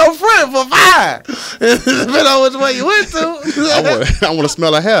get that on front for fire. Depending on which way you went to. I want to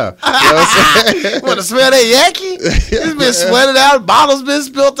smell her hair. You know what I'm saying? Want to smell that yaki? It's been sweated out. Bottles been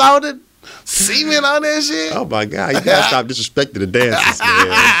spilt on it. Semen on that shit. Oh my God, you gotta stop disrespecting the dancers,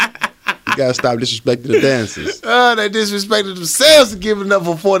 man. You gotta stop disrespecting the dancers. Oh, they disrespected themselves for giving up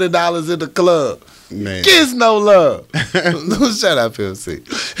for $40 in the club. Man. Kids no love. Shut up, PLC.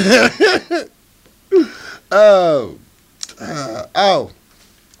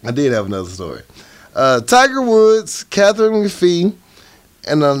 I did have another story. Tiger Woods, Catherine McPhee,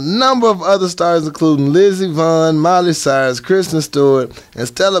 and a number of other stars, including Lizzie Vonn, Miley Cyrus, Kristen Stewart, and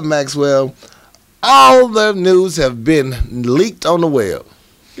Stella Maxwell, all their news have been leaked on the web.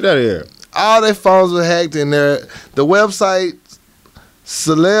 Get out of here. All their phones were hacked, and the website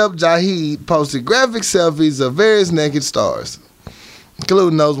Celeb Jahid posted graphic selfies of various naked stars,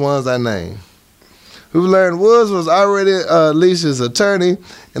 including those ones I named. We learned Woods was already Alicia's attorney,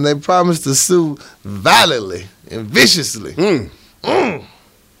 and they promised to sue violently and viciously.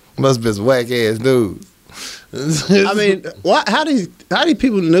 Must have been some whack ass news. I mean, how do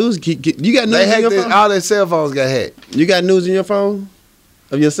people news get you got news They in hacked your it, phone? all their cell phones got hacked. You got news in your phone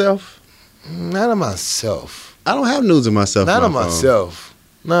of yourself? Not of myself. I don't have news of myself. Not in of my phone. myself.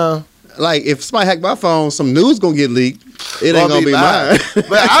 No. Like if somebody hacked my phone, some news gonna get leaked. It ain't gonna be mine.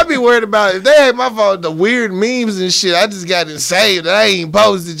 But I be worried about if they hack my phone, the weird memes and shit. I just got it saved and I ain't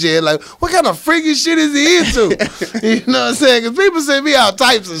posted yet. Like, what kind of freaky shit is he into? You know what I'm saying? Because people send me all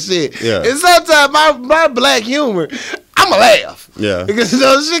types of shit. Yeah. And sometimes my black humor, I'ma laugh. Yeah. Because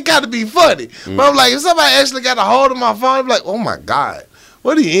shit got to be funny. But I'm like, if somebody actually got a hold of my phone, I'm like, oh my God.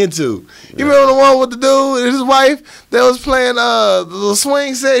 What are you into? You remember the one with the dude and his wife that was playing the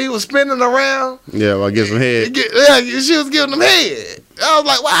swing set? He was spinning around. Yeah, well, I get some head. Yeah, she was giving him head. I was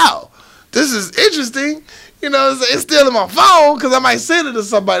like, wow, this is interesting. You know, it's still in my phone because I might send it to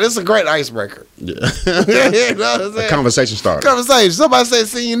somebody. It's a great icebreaker. Yeah. You know what I'm saying? A conversation starter. Conversation. Somebody say,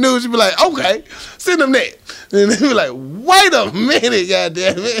 send you news. You be like, okay, send them that. And they be like, wait a minute,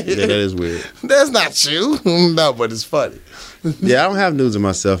 goddamn it. Yeah, that is weird. That's not you. No, but it's funny. Yeah, I don't have news of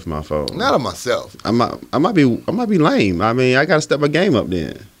myself in my phone. Not of myself. I might be lame. I mean, I gotta step my game up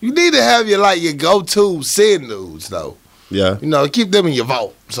then. You need to have your go-to send news though. Yeah. You know, keep them in your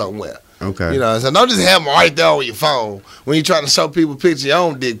vault somewhere. Okay. You know, so don't just have them right there on your phone when you're trying to show people pictures of your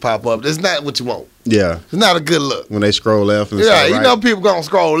own dick pop up. That's not what you want. Yeah. It's not a good look. When they scroll left and Yeah, scroll you right. know people gonna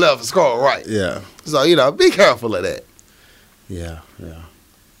scroll left and scroll right. Yeah. So, you know, be careful of that. Yeah.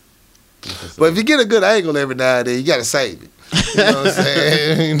 But if you get a good angle every now and then, you gotta save it. You know what I'm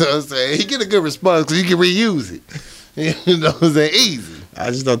saying? You know what I'm saying? You get a good response because you can reuse it. You know what I'm saying? Easy. I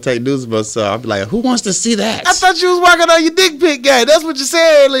just don't take news of myself. I'll be like, who wants to see that? I thought you was working on your dick pic game. That's what you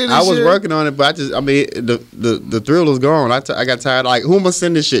said earlier this I was year. working on it, but the thrill was gone. I got tired. Like, who am I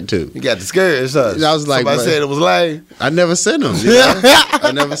send this shit to? You got discouraged, huh? I was like, somebody but- said it was lame. I never sent them. You know?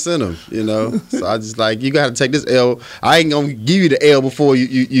 I never sent them. You know, so I just like, you got to take this L. I ain't gonna give you the L before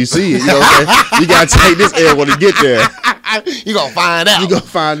you see it. You know what I'm saying? You got to take this L when you get there. You gonna find out. You gonna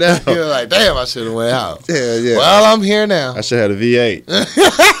find out. You're like, damn, I should have went out. Hell yeah. Well, I'm here now. I should have had a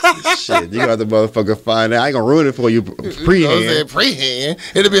V8. Shit, you got the motherfucker find out. I ain't gonna ruin it for you pre-hand. Pre-hand.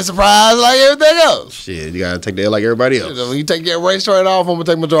 It'll be a surprise like everything else. Shit, you gotta take that like everybody else. When you take that race straight off, I'm gonna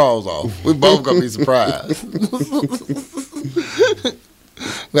take my drawers off. We both gonna be surprised.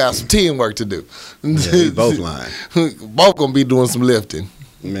 We got some teamwork to do. Yeah, we both lying. Both gonna be doing some lifting.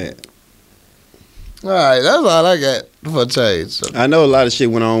 Man. All right, that's all I got for change. So. I know a lot of shit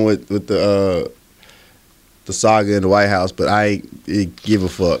went on with the saga in the White House, but I ain't give a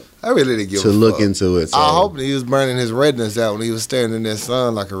fuck. I really didn't give a fuck. To look into it. So. I hope he was burning his retinas out when he was staring in that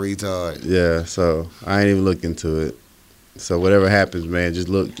sun like a retard. Yeah, so I ain't even look into it. So whatever happens, man, just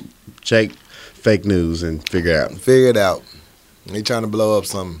check fake news and figure it out. Figure it out. They trying to blow up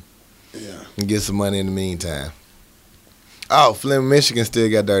something. Yeah. And get some money in the meantime. Oh, Flint, Michigan still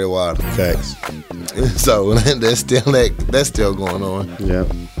got dirty water. Facts. So that's still going on. Yeah.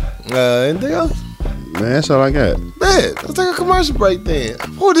 Anything else? Man, that's all I got. Man, let's take a commercial break then.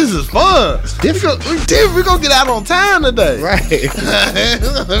 Oh, this is fun. We're going to get out on time today. Right.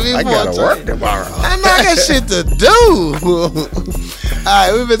 I got to work tomorrow. I know I got shit to do. All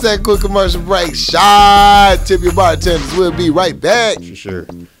right, we've been taking a quick commercial break. Shot, tip your bartenders. We'll be right back. For sure.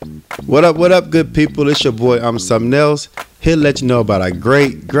 What up, good people? It's your boy, I'm Something Else. Here to let you know about our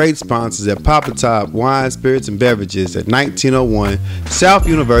great sponsors at Papa Top Wine, Spirits, and Beverages at 1901 South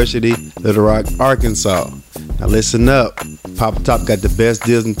University, Little Rock, Arkansas. Now listen up. Papa Top got the best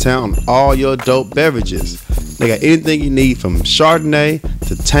deals in town on all your dope beverages. They got anything you need from Chardonnay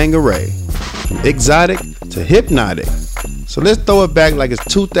to Tanqueray, from exotic to hypnotic. So let's throw it back like it's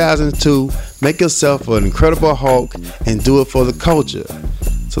 2002, make yourself an Incredible Hulk, and do it for the culture.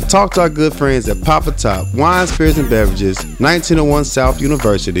 So talk to our good friends at Papa Top Wine, Spirits, and Beverages, 1901 South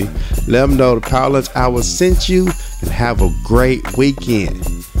University. Let them know the Power Lunch Hour sent you, and have a great weekend.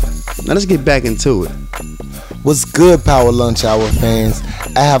 Now let's get back into it. What's good, Power Lunch Hour fans?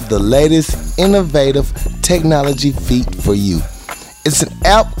 I have the latest innovative technology feat for you. It's an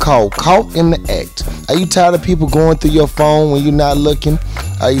app called Caught in the Act. Are you tired of people going through your phone when you're not looking?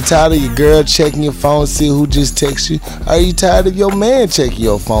 Are you tired of your girl checking your phone to see who just texts you? Are you tired of your man checking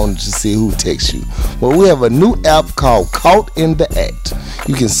your phone to see who texts you? Well, we have a new app called Caught in the Act.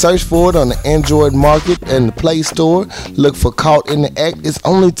 You can search for it on the Android market and the Play Store. Look for Caught in the Act. It's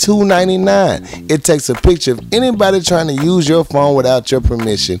only $2.99. It takes a picture of anybody trying to use your phone without your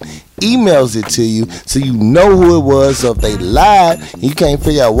permission, emails it to you so you know who it was. So if they lied, you can't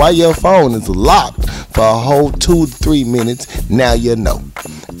figure out why your phone is locked for a whole 2 to 3 minutes, now you know.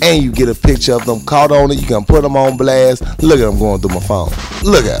 And you get a picture of them caught on it. You can put them on blast. Look at them going through my phone.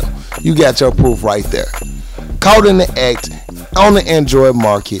 Look at them. You got your proof right there. Caught in the Act on the Android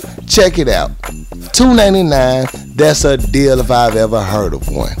market. Check it out. $2.99. That's a deal if I've ever heard of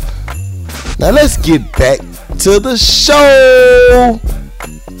one. Now let's get back to the show.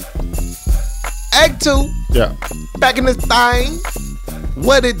 Act 2. Yeah. Back in this thing.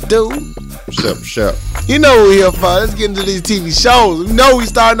 What it do? Sure. You know what we here for. Let's get into these TV shows. You know we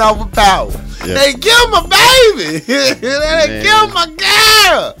starting off with Power. Yeah. They killed my baby. They killed my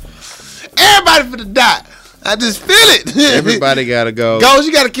girl. Everybody finna die. I just feel it. Everybody gotta go. Ghost,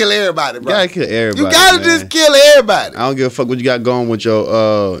 you gotta kill everybody, bro. You gotta kill everybody. You gotta just kill everybody. I don't give a fuck what you got going with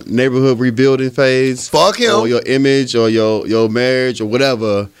your neighborhood rebuilding phase. Fuck him. Or your image or your marriage or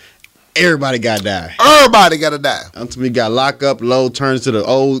whatever. Everybody gotta die. Everybody gotta die. Until we got locked up, low turns to the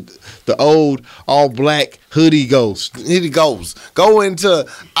old all black hoodie ghost. Here he goes. Go into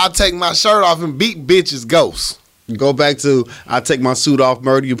I take my shirt off and beat bitches ghost. Go back to I take my suit off,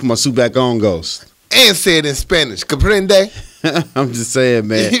 murder you, put my suit back on ghost. And say it in Spanish. Comprende? I'm just saying,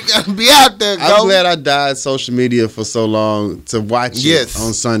 man. You gotta be out there, ghost. I'm glad I died social media for so long to watch it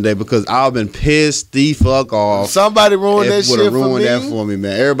on Sunday because I've been pissed the fuck off. Somebody ruined that shit for me. Would have ruined that for me,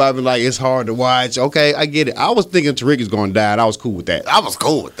 man. Everybody been like, it's hard to watch. Okay, I get it. I was thinking Tariq was going to die, and I was cool with that. I was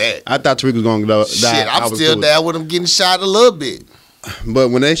cool with that. I thought Tariq was going to die. Shit, I'm still down with him getting shot a little bit. But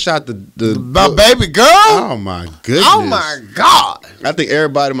when they shot my baby girl, oh my goodness, oh my god! I think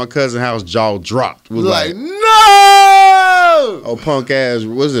everybody in my cousin's house jaw dropped. Was like no! Oh punk ass,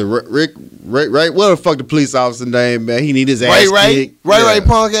 was it Rick? What the fuck the police officer name, man? He need his ass kicked. Ray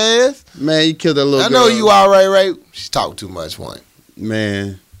punk ass. Man, you killed that little girl. I know you are Ray. She's talking too much, one.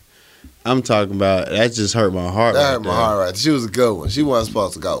 Man, I'm talking about that. Just hurt my heart. That hurt my heart. Right. She was a good one. She wasn't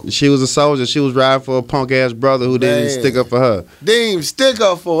supposed to go. She was a soldier. She was riding for a punk ass brother who didn't even stick up for her. Didn't even stick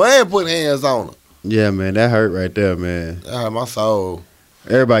up for her and put hands on her. Yeah, man, that hurt right there, man. That hurt my soul.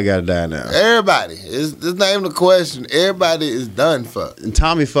 Everybody got to die now. Everybody. It's not even a question. Everybody is done for. And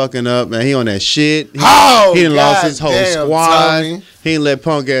Tommy fucking up, man. He on that shit. He done lost his whole squad. Tommy. He ain't let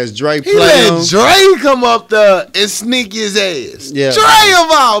punk ass Dre play He let him. Dre come up there and sneak his ass. Yeah. Dre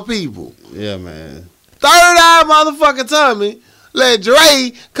of all people. Yeah, man. Third eye motherfucking Tommy let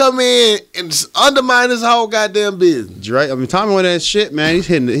Dre come in and undermine his whole goddamn business. Dre, I mean, Tommy on that shit, man.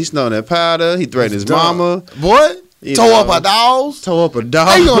 He's snowing that powder. He threatened his Dumb. mama. Boy, You tore know. up her dolls. Tore up a dog.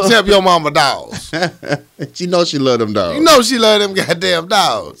 How you gonna tell your mama dolls? She know she love them dogs. You know she love them goddamn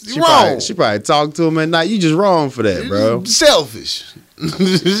dolls. You wrong. She probably talked to him at night. You just wrong for that, bro. You selfish.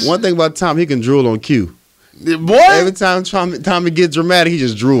 One thing about Tommy, he can drool on cue. Boy, Every time Tommy gets dramatic, he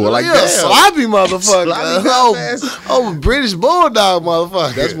just drool. Like, you a damn. sloppy motherfucker. Sloppy dumbass. Oh, British Bulldog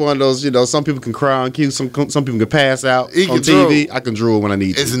motherfucker. That's one of those, some people can cry on cue. Some people can pass out He on can TV. drool. I can drool when I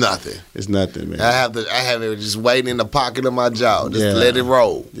need to. It's nothing. It's nothing, man. I have it just waiting in the pocket of my jaw. Just Yeah. let it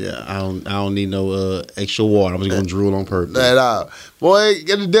roll. Yeah, I don't need no extra water. I'm just gonna drool on purpose. At all. Boy,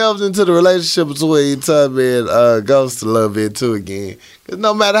 get delved into the relationship between Tommy and Ghost a little bit too again. Cause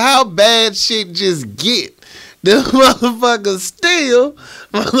no matter how bad shit just get, the motherfuckers still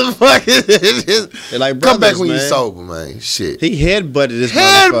They like come back brothers, when you man. sober, man. Shit. He headbutted this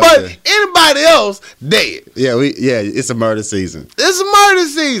Headbutt motherfucker. anybody else dead. Yeah, it's a murder season. It's murder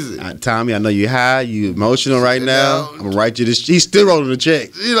season. Tommy, I know you high, you emotional right now. No. I'm gonna write you this. He's still rolling the check.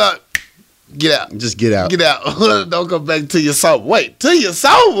 You know, get out. Just get out. Get out. Don't come back till you're sober. Wait, till you're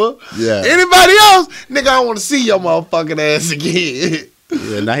sober? Yeah. Anybody else? Nigga, I don't want to see your motherfucking ass again.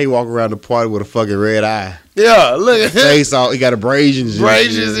 Yeah, now he walk around the party with a fucking red eye. Yeah, look at him. Face all, he got abrasions.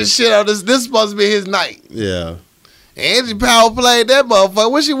 Braziers and shit on this. This is supposed to be his night. Yeah. Angie Powell played that motherfucker.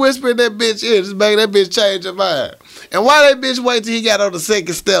 When she whispered that bitch in, just make that bitch change her mind. And why that bitch wait till he got on the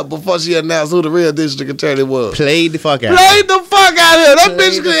second step before she announced who the real district attorney was? Played the fuck out. Played the fuck out of her. That Played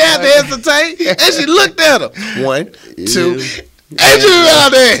bitch the couldn't have to fuck hesitate. And she looked at her. 1, 2. Yeah. And she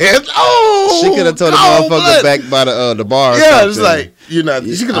out there. Oh, She could have told the cold motherfucker blood. back by the bar. or Yeah, it's something. like, you know,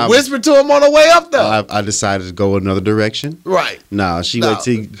 she could have I'm- whispered to him on the way up there. I decided to go another direction. Right. Nah, she No. went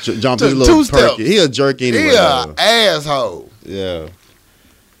to jump Took his little 2 steps. perky. He a jerk anyway. He a asshole. Yeah.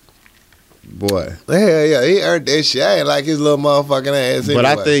 Boy. Hell yeah, he earned that shit. I ain't like his little motherfucking ass But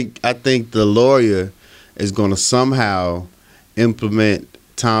anyway. I think the lawyer is gonna somehow implement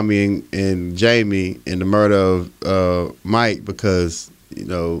Tommy and Jamie in the murder of Mike because, He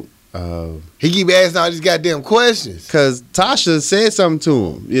keep asking all these goddamn questions. because Tasha said something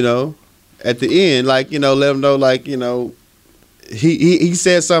to him, at the end, like, let him know, like, he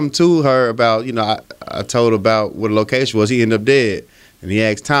said something to her about, I told about what the location was. He ended up dead. And he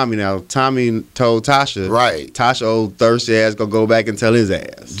asked Tommy. Now, Tommy told Tasha. Right. Tasha, old thirsty ass, gonna go back and tell his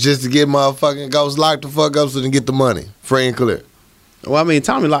ass. Just to get motherfucking Ghost locked the fuck up so they can get the money. Free and clear. Well, I mean,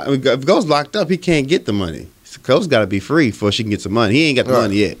 if Ghost locked up, he can't get the money. Ghost got to be free before she can get some money. He ain't got the Right.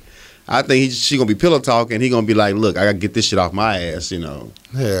 money yet. I think she gonna be pillow talking. He gonna be like, "Look, I gotta get this shit off my ass," Yeah, I'll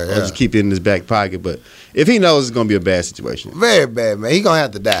yeah. just keep it in his back pocket. But if he knows it's gonna be a bad situation, Very bad, man. He gonna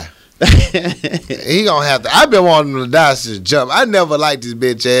have to die. He gonna have to. I've been wanting him to die since jump. I never liked his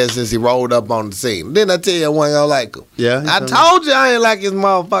bitch ass since he rolled up on the scene. Didn't I tell you I wasn't gonna like him? yeah, I told you I ain't like his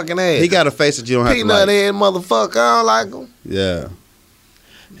motherfucking ass. he got a face that you don't have to peanut like. head motherfucker. I don't like him. Yeah,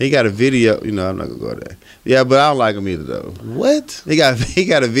 he got a video. I'm not gonna go there. Yeah, but I don't like him either though. What? He got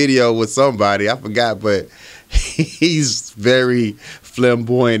a video with somebody. I forgot, but he's very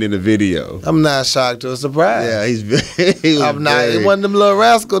flamboyant in the video. I'm not shocked or surprised. Yeah, he was I'm not. very- It wasn't them little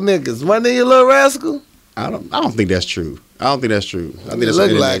rascal niggas. Wasn't he a little rascal? I don't think that's true. I think He that's look some like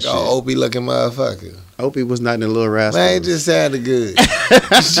internet a shit. Opie looking motherfucker. Opie was not in the Little Rascals. Man, it just sounded good.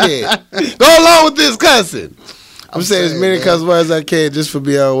 Shit. Go along with this cussing. I'm saying as many man. cuss words I can just for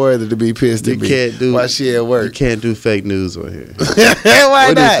being unworthy to be pissed You at me can't do while she at You work. can't do fake news on here. Why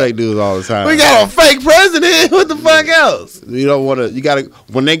We do not? fake news all the time. We got a fake president. What the fuck else? You don't want to. You got to.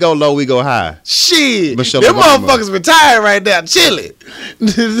 When they go low, we go high. Shit. Michelle Them Obama. motherfuckers retired right now, chilling.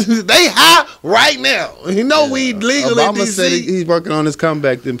 They high right now. You know we legal in Obama said D.C. he's working on his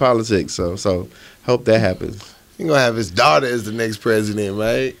comeback in politics. So hope that happens. He gonna have his daughter as the next president,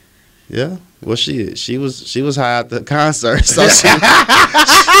 right? Yeah. Well, she was high at the concert. So Just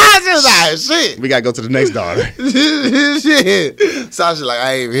like shit. we gotta go to the next daughter. Shit. Sasha like,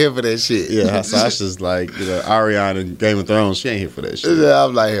 I ain't here for that shit. Yeah, Sasha's like Ariana in Game of Thrones. She ain't here for that shit. Yeah,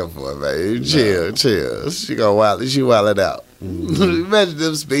 I'm not here for it, man. Chill. She gonna wild. She wild it out. Imagine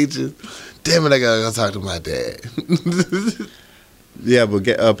them speeches. Damn it, I gotta go talk to my dad. Yeah,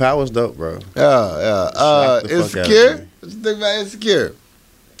 but Power's dope, bro. Yeah. Slap the fuck out of Insecure? me. What you think about Insecure?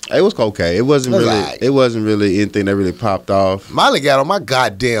 It was okay. It wasn't That's really. all right. It wasn't really anything that really popped off. Molly got on my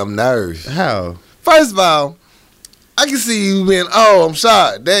goddamn nerves. How? First of all, I can see you being, oh, I'm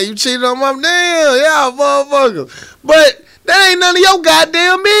sorry. Dad, you cheated on my damn, yeah, motherfucker. But that ain't none of your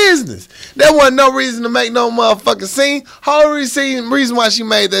goddamn business. There wasn't no reason to make no motherfucking scene. Whole reason why she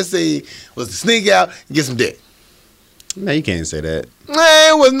made that scene was to sneak out and get some dick. No, you can't say that. Man,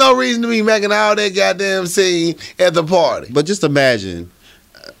 there was no reason to be making all that goddamn scene at the party. But just imagine,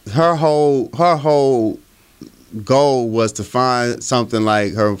 her whole goal was to find something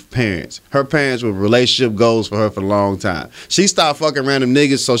like her parents. Her parents were relationship goals for her for a long time. She stopped fucking random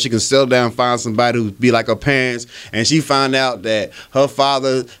niggas so she can settle down and find somebody who be like her parents. And she found out that her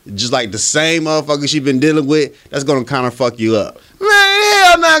father, just like the same motherfucker she been dealing with, that's gonna kind of fuck you up. Man,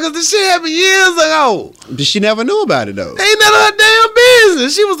 hell nah, because this shit happened years ago. But she never knew about it though. Ain't none of her damn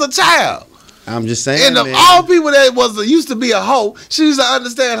business. She was a child. I'm just saying, And of man. all people that used to be a hoe, she used to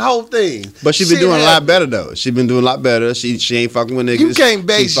understand hoe things. But she been doing a lot better though. She been doing a lot better. She ain't fucking with niggas. You can't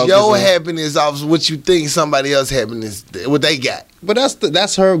base She focused your on- happiness off what you think somebody else happiness, what they got. But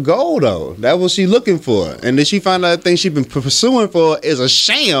that's her goal though. That's what she looking for. And then she find out the thing she been pursuing for is a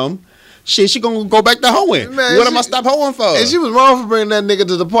sham. Shit, she gonna go back to hoeing. Man, What am I stop hoeing for? And she was wrong for bringing that nigga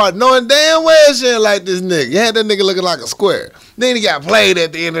to the party, knowing damn well she ain't like this nigga. You had that nigga looking like a square. Then he got played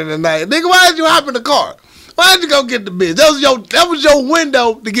at the end of the night. Nigga, why did you hop in the car? Why did you go get the bitch? That was your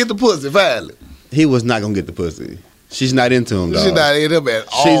window to get the pussy, finally. He was not gonna get the pussy. She's not into him, dog. She's not into him at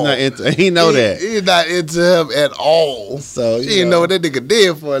all. She's not into. He know that. He's not into him at all. So She didn't know what that nigga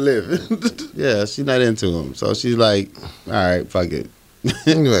did for a living. Yeah, she's not into him. So she's like, all right, fuck it.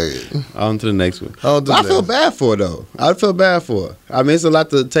 Anyway, On to the next one. On to I the feel next. bad for her though. I feel bad for her. I mean, it's a lot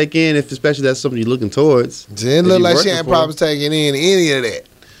to take in, if especially that's something you're looking towards. she didn't If look you like she working had for problems taking in any of that.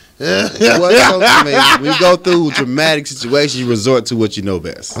 Well, so, I mean, when you go through dramatic situations, you resort to what you know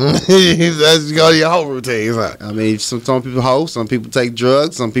best. Let's go to your whole routine, huh? I mean, some people hoe, some people take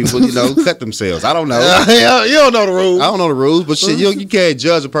drugs, some people, cut themselves. I don't know. You don't know the rules. I don't know the rules, but shit, you can't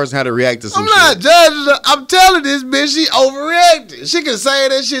judge a person how to react to some I'm shit. not judging her. I'm telling this bitch she overreacted. She can say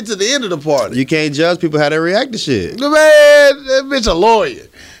that shit to the end of the party. You can't judge people how they react to shit. Man, that bitch a lawyer.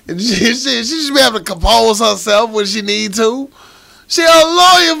 She should be able to compose herself when she need to. She a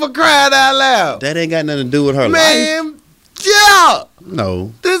lawyer for crying out loud. That ain't got nothing to do with her life. Man, yeah.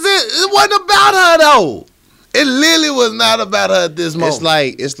 No. It wasn't about her though. It literally was not about her at this moment.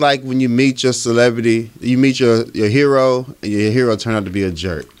 It's like when you meet your celebrity, you meet your hero, and your hero turned out to be a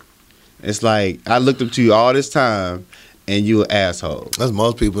jerk. It's like, I looked up to you all this time, and you an asshole. That's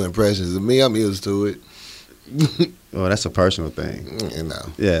most people's impressions of me. I'm used to it. Well, that's a personal thing. You know.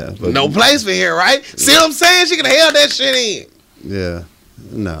 Yeah. But No place for here, right? See what I'm saying? She can held that shit in. Yeah.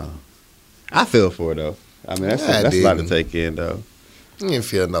 No. I feel for it, though. I mean, that's I a lot to didn't. take in, though. You didn't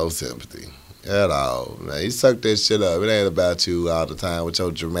feel no sympathy at all. Man, you suck that shit up. It ain't about you all the time with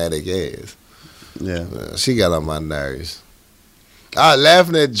your dramatic ass. Yeah. She got on my nerves. I was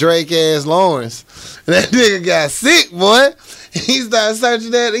laughing at Drake ass Lawrence. That nigga got sick, boy. He started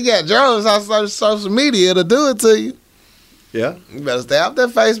searching that. He got drones on social media to do it to you. Yeah. You better stay off that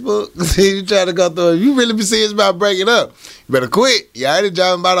Facebook. See, you trying to go through it. If you really be serious about breaking up, you better quit. You already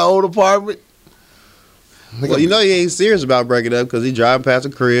driving by the old apartment. Well, you know he ain't serious about breaking up because he driving past the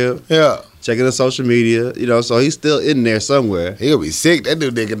crib, Yeah. checking the social media, so he's still in there somewhere. He'll be sick. That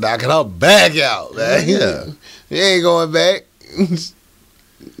dude nigga knocking her back out, man. Yeah. He ain't going back.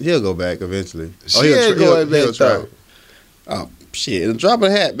 He'll go back eventually. She ain't going back, though. Oh, shit. And drop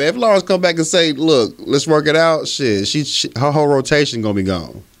a hat, man. If Lawrence come back and say, look, let's work it out, shit, her whole rotation going to be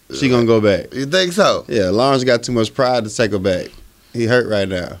gone. She going to go back. You think so? Yeah, Lawrence got too much pride to take her back. He hurt right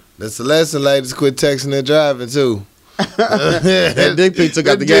now. That's the lesson, ladies. Quit texting and driving, too. That dick pic took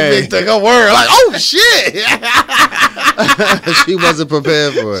out the That dick game. pic took her word. Like, oh, shit. She wasn't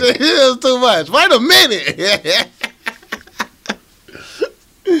prepared for it. It was too much. Wait a minute.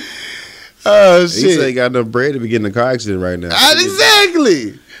 Oh, He shit. said he got enough bread to be getting in a car accident right now.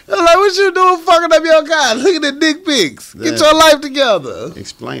 Exactly. I'm like, what you doing fucking up your car? Look at the dick pics. Get Yeah. your life together.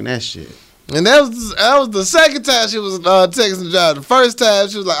 Explain that shit. And that was the second time she was texting John. The first time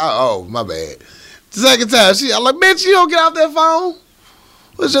she was like, oh, my bad. The second time I'm like, bitch, you don't get off that phone.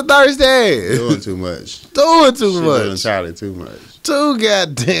 What's your thirsty ass? Doing too much. Doing too She doing much. entirely too much. Too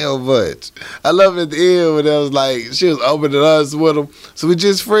goddamn much. I love it at the end when it was like she was opening us with him. So we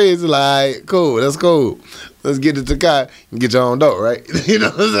just friends. Like, all right, cool, that's cool. Let's get into the car and get your own dough, right? You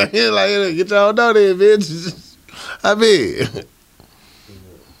know what I'm saying? Like, get your own dough then, bitch. I mean.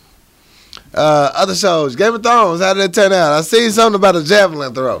 Other shows, Game of Thrones, how did that turn out? I seen something about a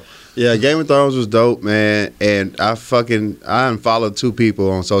javelin throw. Yeah, Game of Thrones was dope, man. And I unfollowed 2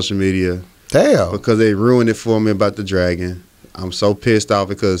 people on social media. Damn. Because they ruined it for me about the dragon. I'm so pissed off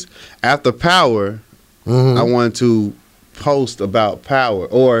because after Power, I wanted to post about Power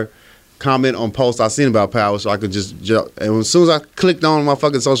or comment on posts I seen about Power so I could just jump. And as soon as I clicked on my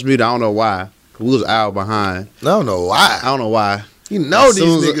fucking social media, I don't know why. We was an hour behind. I don't know why. I don't know why. You know these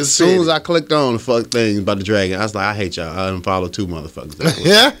niggas. As soon as I clicked on the fuck things about the dragon, I was like, I hate y'all. I unfollowed 2 motherfuckers.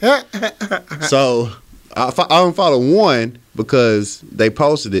 So I unfollowed one because they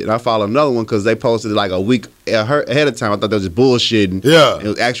posted it, and I followed another one because they posted it like a week ahead of time. I thought that was just bullshitting. Yeah. It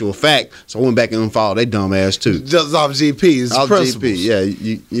was actual fact. So I went back and unfollowed they dumb ass too. Just off GP. It's Off principles. GP, yeah.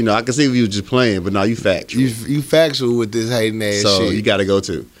 You know, I can see if you was just playing, but now you factual. You factual with this hating ass So shit. you got to go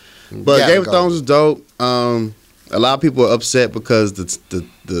too. But Game of Thrones was dope. A lot of people are upset because the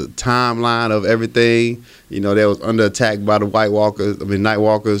timeline of everything, you know, they was under attack by the Night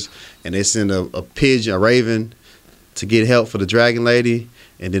Walkers, and they sent a pigeon, a raven, to get help for the Dragon Lady,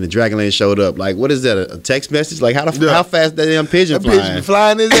 and then the Dragon Lady showed up. Like, what is that? A text message? Like, how fast that damn pigeon flying? Pigeon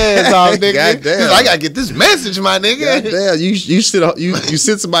flying his ass off, nigga. Goddamn. I gotta get this message, my nigga. Goddamn, you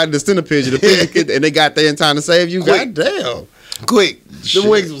sent somebody to send a pigeon, and they got there in time to save you. Quick. Goddamn. Quick. Shit. The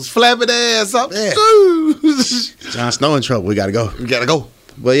wings was flapping their ass up. Yeah. Jon Snow in trouble. We gotta go. We gotta go.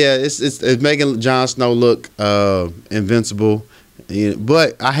 But yeah, it's making Jon Snow look invincible. Yeah,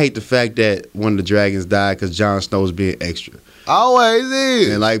 but I hate the fact that one of the dragons died because Jon Snow was being extra. Always is.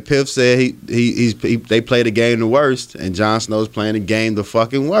 And like Piff said, they play the game the worst, and Jon Snow's playing the game the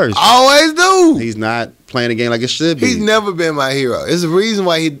fucking worst. Always do. He's not playing the game like it should be. He's never been my hero. It's the reason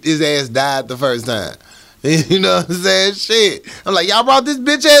why his ass died the first time. You know what I'm saying? Shit. I'm like, y'all brought this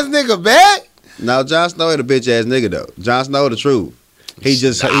bitch ass nigga back? Now Jon Snow ain't a bitch ass nigga though. Jon Snow the truth.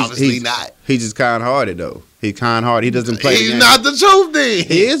 Obviously not. He's just kind hearted though. He's kind hearted. He doesn't play. He's not the truth then.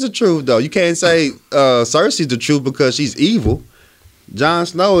 He is the truth though. You can't say Cersei's the truth because she's evil. Jon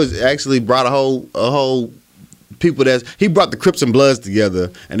Snow has actually brought a whole people he brought the Crips and Bloods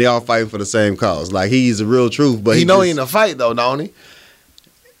together and they all fighting for the same cause. Like he's the real truth, but he in a fight though, don't he?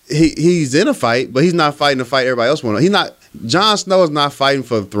 He's in a fight, but he's not fighting the fight everybody else wants. He's not. Jon Snow is not fighting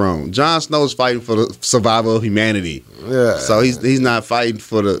for the throne. Jon Snow is fighting for the survival of humanity. Yeah. So he's not fighting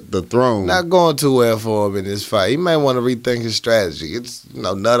for the throne. Not going too well for him in this fight. He may want to rethink his strategy. It's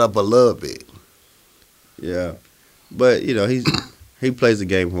nut up a little bit. Yeah, but he plays the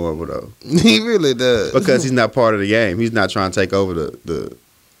game horrible though. He really does because he's not part of the game. He's not trying to take over the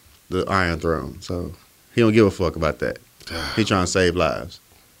Iron Throne. So he don't give a fuck about that. He trying to save lives.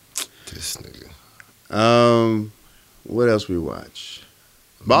 This nigga. What else we watch?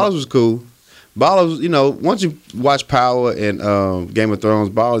 Ballers was cool. Ballers, once you watch Power and Game of Thrones,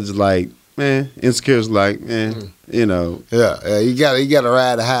 Ballers is like, man, Insecure is like, man, Yeah, you gotta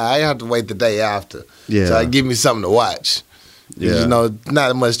ride the high. I have to wait the day after. Yeah. So give me something to watch. Yeah.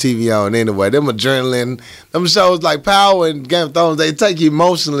 Not much TV on anyway. Them adrenaline, them shows like Power and Game of Thrones, they take you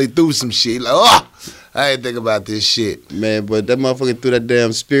emotionally through some shit. Like, oh, I ain't think about this shit. Man, but that motherfucker threw that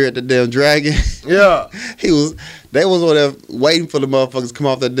damn spirit, the damn dragon. Yeah. They was over there waiting for the motherfuckers to come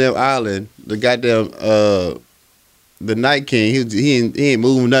off that damn island. The goddamn the Night King, he ain't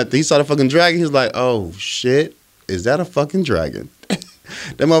moving nothing. He saw the fucking dragon, he was like, oh shit, is that a fucking dragon?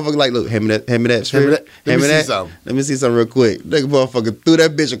 That motherfucker like, look, hand me that spirit. Let me see something. Let me see something real quick. That motherfucker threw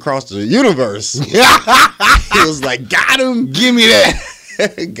that bitch across the universe. He was like, got him. Give me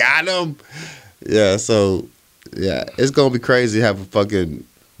that. Got him. Yeah, so yeah, it's gonna be crazy to have a fucking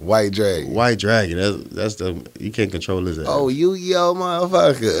white dragon. White dragon. That's you can't control his ass. Oh, Yu-Gi-Oh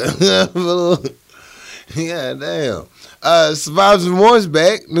motherfucker. Yeah, damn. Survivors Remorse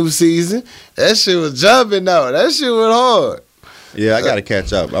back, new season. That shit was jumping though. That shit was hard. Yeah, I gotta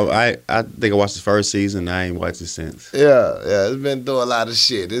catch up. I think I watched the first season. I ain't watched it since. Yeah, it's been through a lot of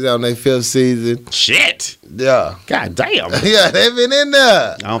shit. It's on their 5th season. Shit. Yeah. God damn. Yeah, they been in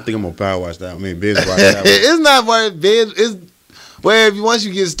there. I don't think I'm gonna power watch that. I mean, binge watch that one. It's not worth binge. It's where once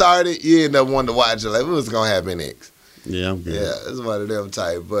you get started, you end up wanting to watch it. Like, what's gonna happen next? Yeah, I'm good. Yeah, it's one of them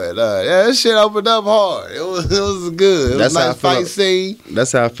type. But yeah, that shit opened up hard. It was good. It was a nice fight scene.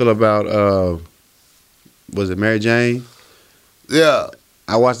 That's how I feel about was it Mary Jane? Yeah.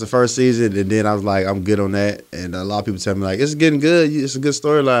 I watched the first season and then I was like, I'm good on that. And a lot of people tell me like, it's getting good. It's a good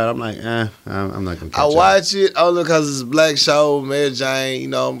storyline. I'm like, I'm not gonna catch up. I watch it only because it's a black show, Mary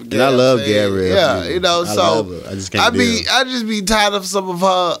Jane, And I love Gabrielle. Yeah, I so love her. I just can't deal. I just be tired of some of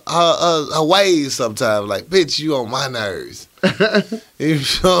her ways sometimes. Like, bitch, you on my nerves. You know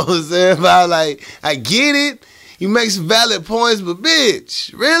what I'm saying? But I get it. You make some valid points, but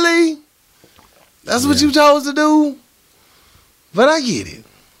bitch, really? That's what you chose to do? But I get it.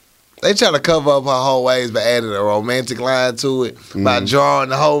 They try to cover up her whole ways by adding a romantic line to it, by drawing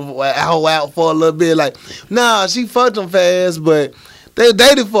the whole out for a little bit. Like, nah, she fucked him fast, but they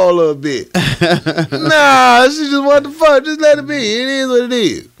dated for a little bit. Nah, she just wanted to fuck. Just let it be. It is what it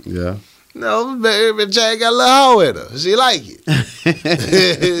is. Yeah. No, baby, Jack got a little hoe in her. She like it.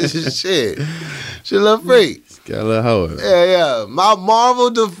 Shit. She a little freak. Got a little hoe in her. Yeah. My Marvel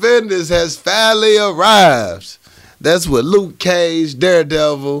Defenders has finally arrived. That's with Luke Cage,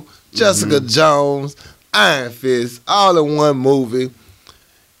 Daredevil, Jessica Jones, Iron Fist, all in one movie.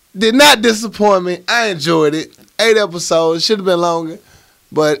 Did not disappoint me. I enjoyed it. 8 episodes. Should have been longer,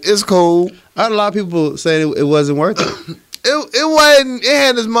 but it's cool. I had a lot of people saying it wasn't worth it. It wasn't. It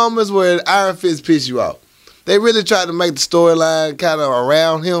had its moments where Iron Fist pissed you off. They really tried to make the storyline kind of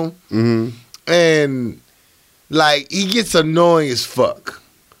around him, and like he gets annoying as fuck.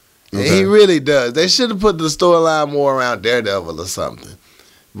 Okay. And he really does. They should have put the storyline more around Daredevil or something.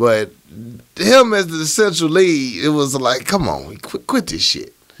 But him as the central lead, it was like, come on, quit this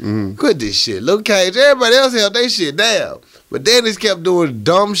shit. Quit this shit. Luke Cage, everybody else held they shit down. But Dennis kept doing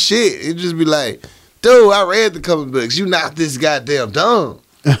dumb shit. He'd just be like, dude, I read the comic books. You not this goddamn dumb.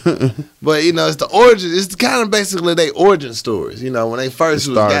 But, you know, it's the origin. It's kind of basically their origin stories, you know, when they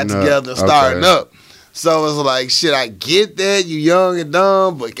first got together and starting up. So it's like, shit, I get that. You young and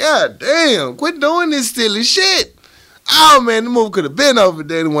dumb, but goddamn, quit doing this silly shit. Oh, man, the movie could have been over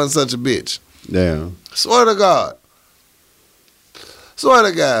there. It wasn't such a bitch. Damn. Swear to God. Swear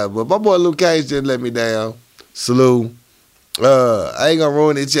to God. But my boy Luke Cage didn't let me down. Salute. I ain't gonna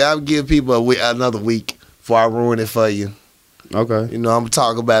ruin it yet. I'll give people another week before I ruin it for you. Okay. You know, I'm gonna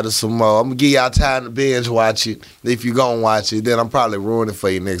talk about it some more. I'm gonna give y'all time to binge watch it. If you gonna watch it, then I'm probably ruining it for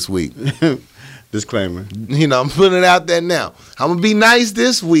you next week. Disclaimer. You know, I'm putting it out there now. I'm gonna be nice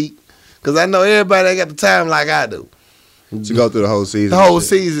this week because I know everybody ain't got the time like I do. To go through the whole season. The whole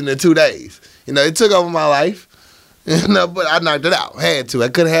season in 2 days. You know, it took over my life. You know, but I knocked it out. Had to. I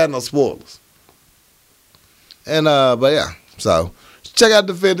couldn't have no spoilers. And but yeah. So check out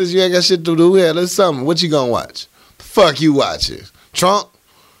Defenders. You ain't got shit to do. Yeah, let's something. What you gonna watch? The fuck you watching? Trump?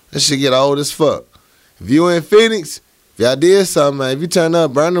 That shit get old as fuck. If you in Phoenix, if y'all did something, man, if you turn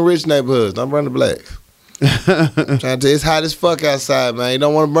up, burn the rich neighborhoods. Don't burn the blacks. Trying to tell you, it's hot as fuck outside, man. You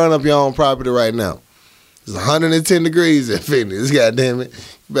don't want to burn up your own property right now. It's 110 degrees in Phoenix. God damn it.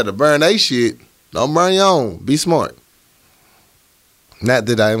 You better burn that shit. Don't burn your own. Be smart. Not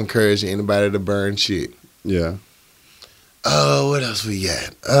that I encourage anybody to burn shit. Yeah. What else we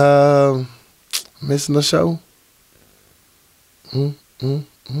got? Missing the show? No,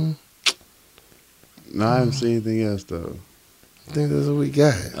 I haven't seen anything else though. I think that's what we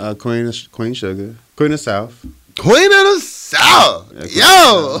got. Queen Sugar. Queen of South. Queen of the South.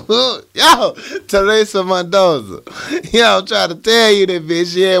 Yo, Teresa Mendoza. Yo, I'm trying to tell you that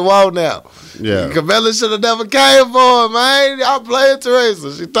bitch. She ain't won now. Yeah. Cabela should have never came for her, man. Y'all playing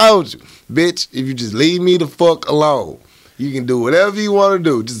Teresa. She told you. Bitch, if you just leave me the fuck alone, you can do whatever you want to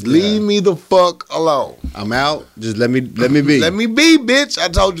do. Just leave me the fuck alone. I'm out. Just let me be. Let me be, bitch. I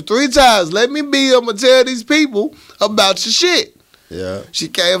told you 3 times. Let me be. I'm going to tell these people about your shit. Yeah. She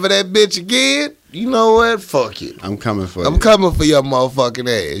came for that bitch again. You know what? Fuck it. I'm coming for you. I'm coming for your motherfucking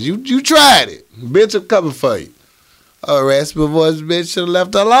ass. You tried it. Bitch, I'm coming for you. Oh, raspy voice bitch should have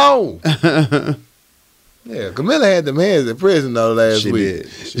left her alone. Yeah, Camilla had them hands in prison though last week.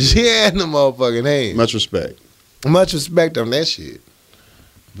 She had them motherfucking hands. Much respect. Much respect on that shit.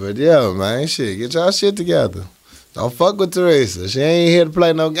 But yeah, man, shit, get y'all shit together. Don't fuck with Teresa. She ain't here to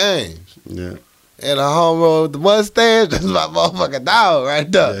play no games. Yeah. And a homo with the mustache, that's my motherfucking dog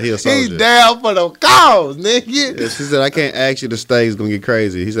right there. Yeah, he a soldier. He's down for the cause, nigga. Yeah, she said, I can't ask you to stay. It's going to get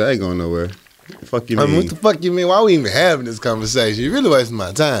crazy. He said, I ain't going nowhere. Fuck you mean? What the fuck you mean? Why we even having this conversation? You really wasting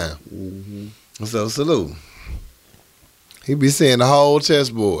my time. So, salute. He be seeing the whole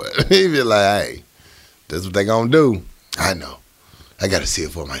chessboard. He be like, hey, that's what they gonna do. I know. I gotta see it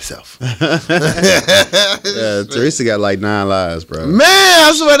for myself. Yeah, Teresa got like 9 lives, bro. Man,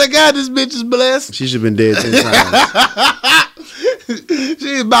 I swear to God, this bitch is blessed. She should have been dead 10 times.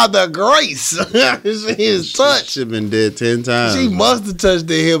 She's about the grace. She is touched. She should have been dead 10 times. She must have touched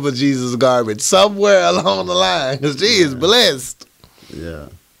the hem of Jesus' garment somewhere along the line. She is blessed. Yeah.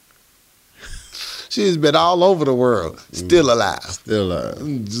 She's been all over the world. Still alive. Still alive.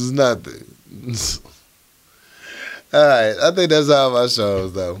 Just nothing. All right. I think that's all my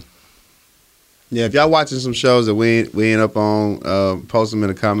shows, though. Yeah, if y'all watching some shows that we ain't up on, post them in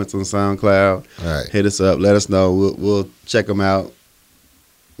the comments on SoundCloud. All right. Hit us up. Let us know. We'll check them out.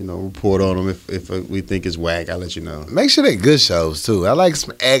 You know, report on them if we think it's whack. I'll let you know. Make sure they're good shows, too. I like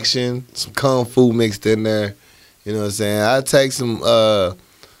some action, some kung fu mixed in there. You know what I'm saying? I take some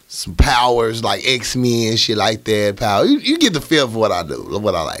some powers like X-Men, shit like that. Power. You get the feel for what I do,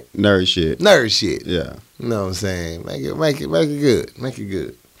 what I like. Nerd shit. Nerd shit. Yeah. You know what I'm saying? Make it good. Make it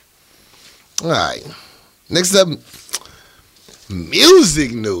good. All right. Next up,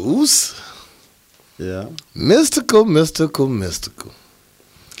 music news. Yeah. Mystical. Here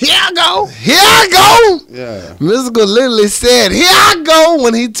I go. Here I go. Yeah. Mystical literally said, "Here I go,"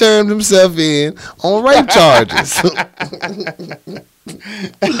 when he turned himself in on rape charges.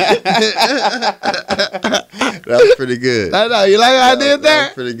 That was pretty good. I know. You like how I did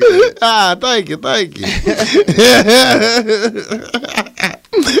that? That was pretty good. Thank you.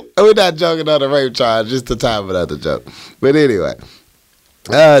 We're not joking on the rape charge, just the time of the joke. But anyway,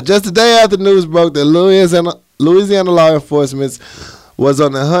 just the day after news broke that Louisiana law enforcement was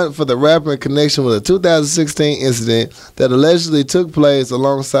on the hunt for the rapper in connection with a 2016 incident that allegedly took place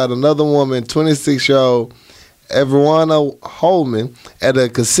alongside another woman, 26-year-old Everwana Holman, at a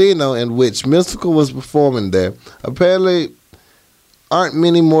casino in which Mystical was performing there. Apparently, aren't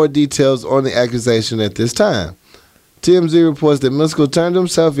many more details on the accusation at this time. TMZ reports that Mystical turned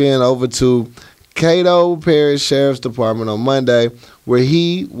himself in over to Cato Parish Sheriff's Department on Monday, where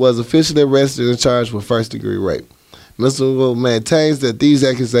he was officially arrested and charged with first-degree rape. Mystical maintains that these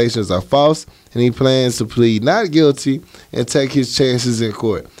accusations are false, and he plans to plead not guilty and take his chances in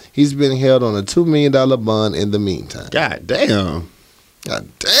court. He's been held on a $2 million bond in the meantime. God damn. God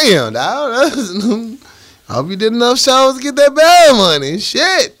damn, dog. I hope you did enough shows to get that bail money.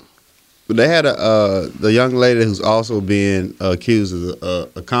 Shit. But they had the young lady who's also being accused as an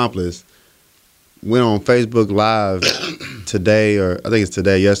accomplice went on Facebook Live today, or I think it's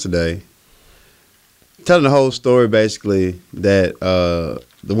yesterday, telling the whole story basically that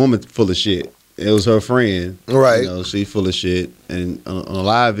the woman's full of shit. It was her friend. Right. You know, she's full of shit. And on a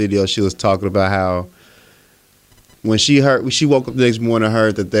live video, she was talking about how when she woke up the next morning and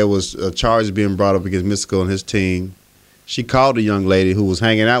heard that there was charges being brought up against Mystical and his team, she called the young lady who was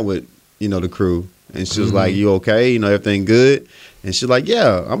hanging out with, the crew. And she was like, "You okay? Everything good?" And she's like,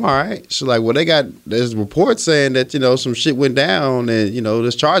 "Yeah, I'm all right." She's like, "Well, there's reports saying that, some shit went down and,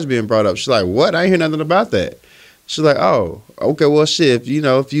 this charge being brought up." She's like, "What? I ain't hear nothing about that." She's like, "Oh, okay, well, shit,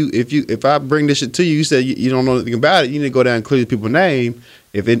 if I bring this shit to you, you said you don't know anything about it, you need to go down and clear people's name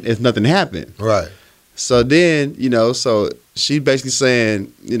if nothing happened." Right. So then, so she's basically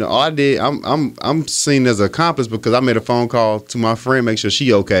saying, all I did, I'm seen as an accomplice because I made a phone call to my friend, make sure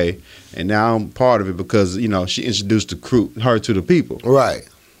she okay, and now I'm part of it because, she introduced her to the people. Right.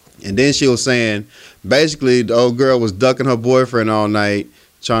 And then she was saying, basically, the old girl was ducking her boyfriend all night,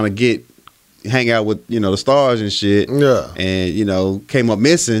 trying to hang out with, the stars and shit. Yeah. And, came up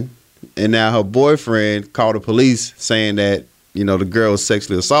missing, and now her boyfriend called the police saying that, the girl was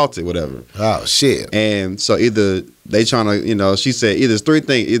sexually assaulted, whatever. Oh, shit. And so either they trying to, she said either it's three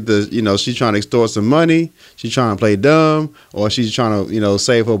things. Either, she's trying to extort some money, she's trying to play dumb, or she's trying to,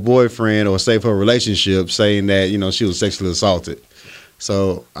 save her boyfriend or save her relationship, saying that, she was sexually assaulted.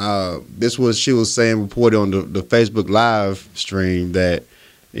 So this was, she was saying, reported on the Facebook Live stream that,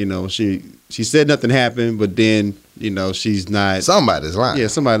 she said nothing happened, but then, she's not. Somebody's lying. Yeah,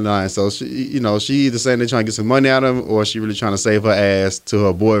 somebody's lying. So, she either saying they're trying to get some money out of him, or she really trying to save her ass to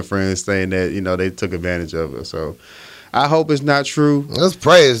her boyfriend, saying that, they took advantage of her. So, I hope it's not true. Let's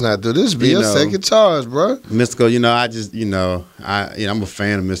pray it's not true. This be a second charge, bro. Mystical, I just, I'm a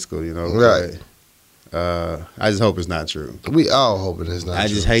fan of Mystical, Right. But, I just hope it's not true. We all hoping it's not true. I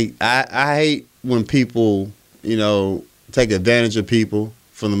just hate, I hate when people, take advantage of people.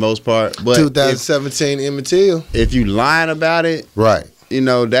 For the most part, but 2017 Emmett Till. If you lying about it, right?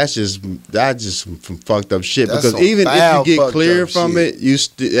 That's just some fucked up shit. That's because even if you get clear from shit.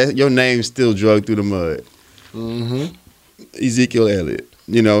 it, your name's still drugged through the mud. Mm-hmm. Ezekiel Elliott,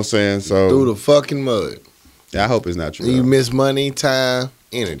 you know what I'm saying? So through the fucking mud. I hope it's not true. You miss money, time,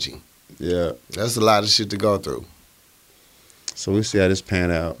 energy. Yeah, that's a lot of shit to go through. So we'll see how this pan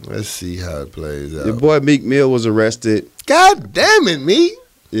out. Let's see how it plays out. Your boy Meek Mill was arrested. God damn it, Meek.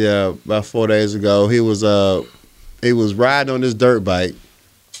 Yeah, about 4 days ago, he was riding on this dirt bike,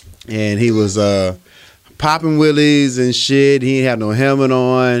 and he was popping wheelies and shit. He ain't had no helmet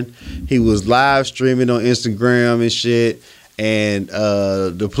on. He was live streaming on Instagram and shit. And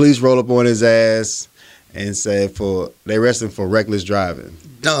the police rolled up on his ass and said they arrested him for reckless driving.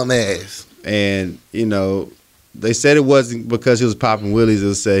 Dumbass. And they said it wasn't because he was popping wheelies.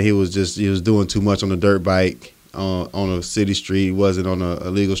 It said he was doing too much on the dirt bike. On a city street, he wasn't on a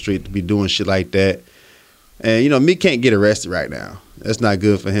illegal street to be doing shit like that. And Meek can't get arrested right now. That's not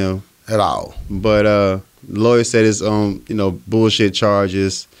good for him at all. But the lawyer said it's bullshit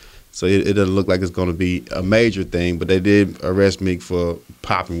charges, So it doesn't look like it's going to be a major thing. But they did arrest Meek for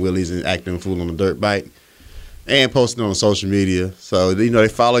popping wheelies and acting a fool on a dirt bike. And posting on social media. So, they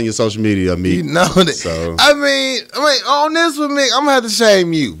following your social media, Meek. You know that. So. I mean, on this with Meek, I'm going to have to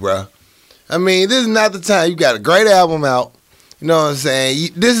shame you, bro. I mean, this is not the time. You got a great album out. You know what I'm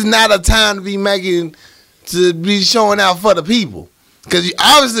saying? This is not a time to be showing out for the people. Because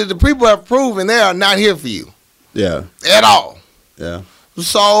obviously the people have proven they are not here for you. Yeah. At all. Yeah.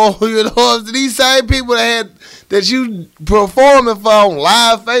 So, these same people that you performing for on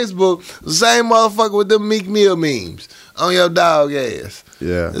live Facebook, the same motherfucker with them Meek Mill memes on your dog ass.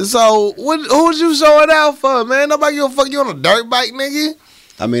 Yeah. So, who's you showing out for, man? Nobody give a fuck you on a dirt bike, nigga.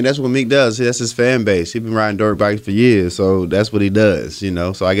 I mean, that's what Meek does. That's his fan base. He's been riding dirt bikes for years, so that's what he does,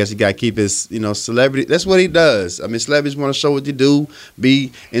 So I guess he got to keep his, celebrity. That's what he does. I mean, celebrities want to show what you do,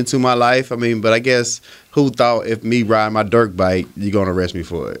 be into my life. I mean, but I guess who thought if me riding my dirt bike, you going to arrest me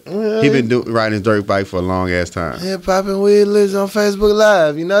for it? He been riding his dirt bike for a long-ass time. Yeah, popping weed lives on Facebook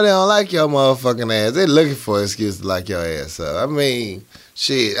Live. They don't like your motherfucking ass. They looking for an excuse to like your ass up. I mean,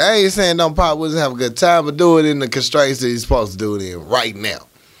 shit, I ain't saying don't pop wouldn't have a good time, but do it in the constraints that you're supposed to do it in right now.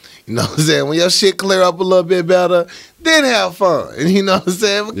 You know what I'm saying? When your shit clear up a little bit better, then have fun. You know what I'm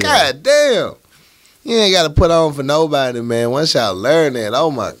saying? But God damn. You ain't got to put on for nobody, man. Once y'all learn that,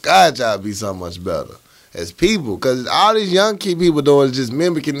 oh my God, y'all be so much better as people. Because all these young people doing is just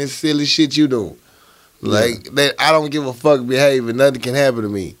mimicking this silly shit you doing. Like, that I don't give a fuck behavior. Nothing can happen to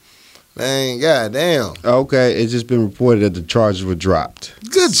me. Man, God damn. Okay, it's just been reported that the charges were dropped.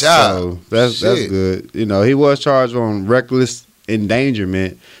 Good job. So that's good. He was charged on reckless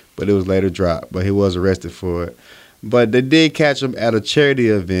endangerment, but it was later dropped. But he was arrested for it. But they did catch him at a charity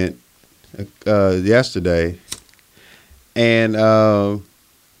event yesterday, and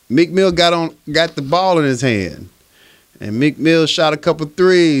Meek Mill got the ball in his hand, and Meek Mill shot a couple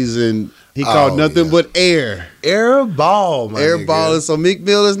threes, and he called nothing but air ball, man. Air ball. So Meek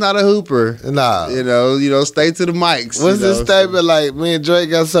Mill is not a hooper. Nah. Stay to the mics. What's this statement like? Me and Drake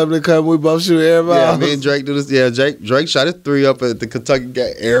got something to come. We both shoot air balls. Yeah, me and Drake do this. Yeah, Drake shot his three up at the Kentucky,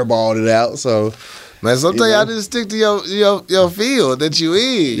 got airballed it out. So, man, sometimes y'all just stick to your field that you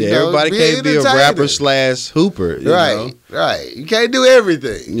in. Yeah, everybody can't be a rapper / hooper. Right. You can't do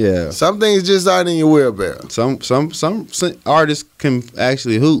everything. Yeah, some things just aren't in your wheelbarrow. Some artists can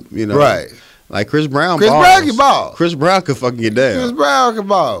actually hoop. Right. Like Chris Brown. Chris Brown can ball. Chris Brown can fucking get down. Chris Brown can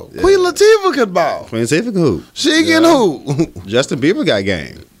ball. Yeah. Queen Latifah can ball. Queen Latifah can hoop. She can hoop. Justin Bieber got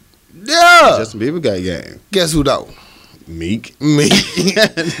game. Yeah. Justin Bieber got game. Guess who don't? Meek.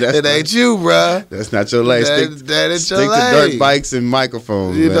 It ain't you, bruh. That's not your lane. Stick to dirt bikes and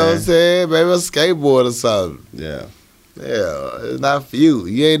microphones. You know what I'm saying? Maybe a skateboard or something. Yeah. Yeah, it's not for you.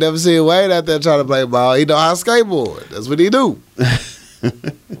 You ain't never seen Wayne out there trying to play ball. He know how to skateboard. That's what he do.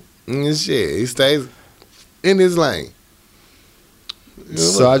 Shit, he stays in his lane.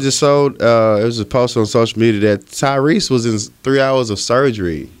 So I just sold. It was a post on social media that Tyrese was in 3 hours of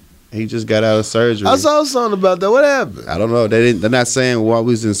surgery. He just got out of surgery. I saw something about that. What happened? I don't know. They're not saying what he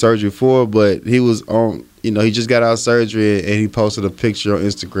was in surgery for, but he was on. He just got out of surgery and he posted a picture on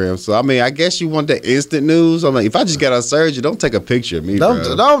Instagram. So I mean, I guess you want that instant news. I'm like, if I just got out of surgery, don't take a picture of me.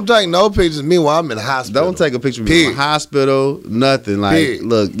 Don't take no pictures of me while I'm in the hospital. Don't take a picture of me in the hospital. Nothing. Like,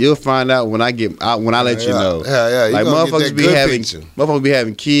 look, you'll find out when I let you know. Yeah. Like motherfuckers be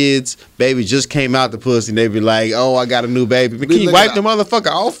having kids. Baby just came out the pussy and they be like, oh, I got a new baby. But can you wipe the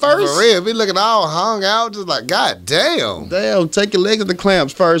motherfucker off first? For real, be looking all hung out, just like, God damn. Damn, take your legs at the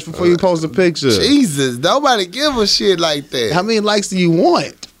clamps first before you post a picture. Jesus, nobody give a shit like that. How many likes do you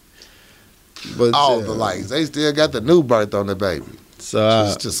want? But all the likes. They still got the new birth on the baby. So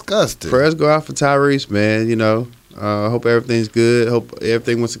it's disgusting. Prayers go out for Tyrese, man. Hope everything's good. Hope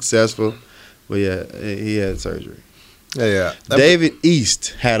everything was successful. But yeah, he had surgery. Yeah. David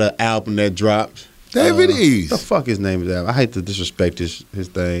East had an album that dropped. David East. The fuck his name is that? I hate to disrespect his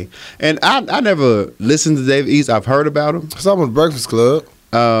thing. And I never listened to David East. I've heard about him. Some of Breakfast Club.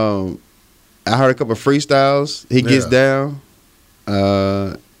 I heard a couple of freestyles. He gets down.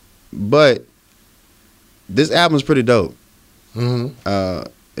 But this album's pretty dope. Mm-hmm.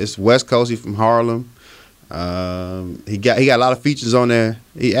 It's West Coast. He's from Harlem. He got a lot of features on there.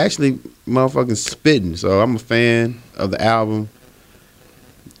 He actually motherfucking spitting. So I'm a fan of the album.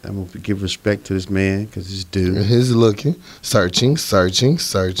 I'm gonna give respect to this man because he's due. He's looking, searching.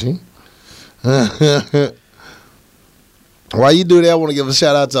 While you do that, I want to give a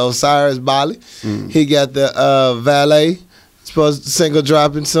shout out to Osiris Bali. He got the Valet single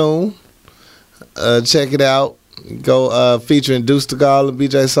dropping soon. Check it out. Go featuring Deuce DeGaulle and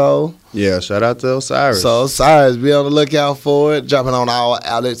BJ Soul. Yeah, shout out to Osiris. So Osiris, be on the lookout for it. Dropping on all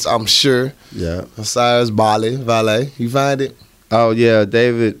outlets, I'm sure. Yeah. Osiris, Bali, Valet. You find it? Oh, yeah.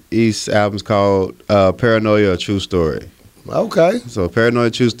 David East's album's called Paranoia, A True Story. Okay. So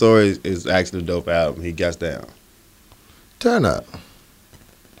Paranoia, True Story is actually a dope album. He gets down. Turn up.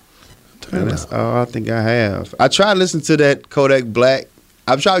 And that's all I think I have. I tried to listen to that Kodak Black.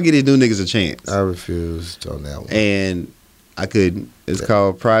 I'm trying to get these new niggas a chance. I refused on that one. And I couldn't. It's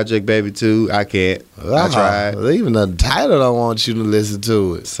called Project Baby 2. I can't. I tried. Even the title don't want you to listen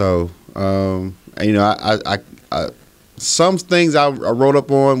to it. So, you know, I some things I wrote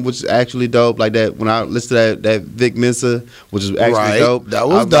up on, which is actually dope. Like that, when I listened to that Vic Mensa, which is actually dope. That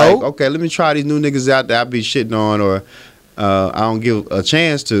was dope. Like, okay, let me try these new niggas out that I be shitting on or I don't give a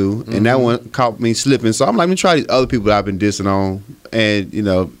chance to. And that one caught me slipping. So I'm like, let me try these other people that I've been dissing on. And, you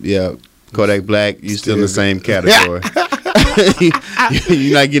know, yeah, Kodak Black, you still in the same category.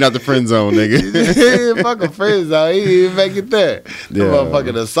 You're not getting out the friend zone, nigga. Fucking friend zone. He didn't even make it there. The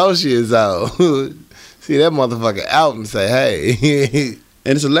motherfucking associate zone. See that motherfucking album say, hey.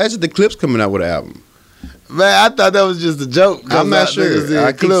 And it's alleged the Clips coming out with an album. Man, I thought that was just a joke. I'm not sure.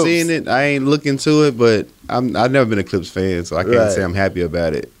 I keep seeing it. I ain't looking to it, but I've never been a Clips fan, so I can't say I'm happy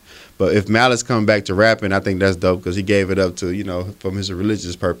about it. But if Malice come back to rapping, I think that's dope because he gave it up to, you know, from his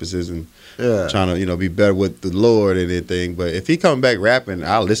religious purposes and trying to, you know, be better with the Lord and everything. But if he come back rapping,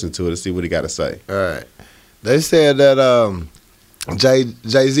 I'll listen to it and see what he got to say. All right. They said that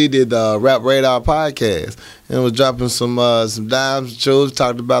Jay-Z did the Rap Radar podcast and was dropping some dimes, truths,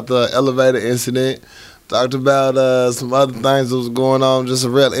 talked about the elevator incident, talked about some other things that was going on, just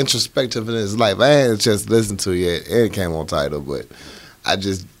a real introspective in his life. I ain't had a chance to listen to it yet. It came on Tidal, but I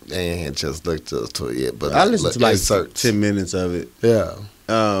just ain't had a chance to look to it yet. But I listened to like 10 minutes of it. Yeah.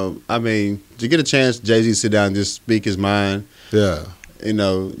 I mean, to get a chance, Jay-Z sit down and just speak his mind. Yeah. You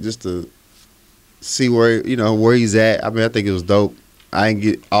know, just to see where he's at. I mean, I think it was dope. I ain't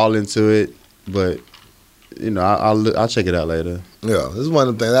get all into it, but you know, I'll check it out later. Yeah, this is one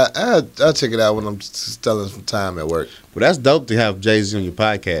of the things I'll check it out when I'm stealing some time at work. But that's dope to have Jay-Z on your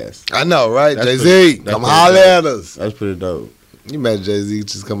podcast. I know, right? Jay-Z, come holler at us. That's pretty dope. You imagine Jay-Z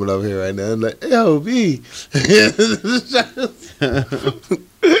just coming over here right now and like, yo, B.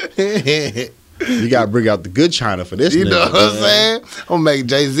 You got to bring out the good China for this. You know what I'm saying? I'm going to make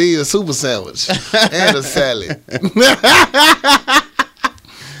Jay-Z a super sandwich and a salad.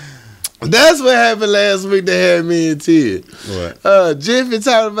 That's what happened last week. They had me and Ted. What? Jiffy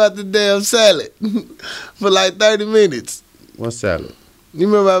talking about the damn salad for like 30 minutes. What salad? You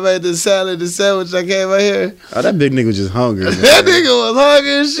remember I made the sandwich I came out here? Oh, that big nigga was just hungry. Man. That nigga was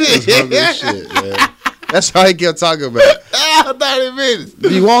hungry as shit. He was hungry as shit, man. That's all he kept talking about. 30 minutes. Do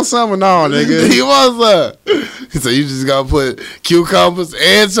you want some or no, nigga? Do you want some? So you just gonna put cucumbers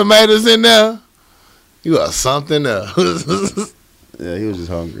and tomatoes in there? You are something else. Yeah, he was just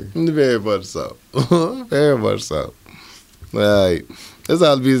hungry. Very much so. Very much so. Like, that's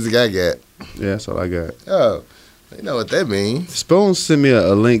all the music I got. Yeah, that's all I got. Oh, you know what that means. Spoon sent me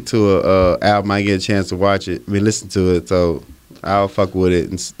a link to a album. I get a chance to watch it. I mean, listen to it. So I'll fuck with it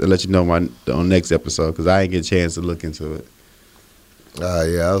and let you know on next episode because I ain't get a chance to look into it.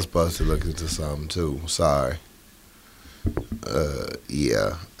 Yeah, I was supposed to look into something too. Sorry.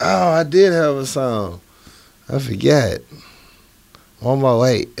 Yeah. Oh, I did have a song. I forgot. One more,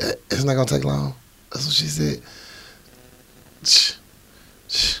 wait. It's not gonna take long. That's what she said.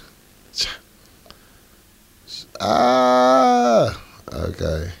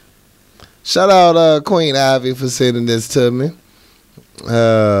 Okay. Shout out Queen Ivy for sending this to me.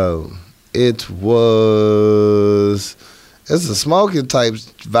 It's a smoking type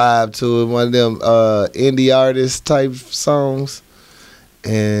vibe to it, one of them indie artist type songs.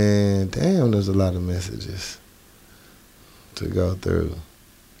 And damn, there's a lot of messages to go through.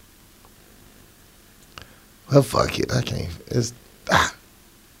 Well, fuck it. I can't.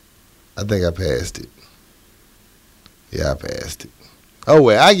 I think I passed it. Yeah, I passed it. Oh,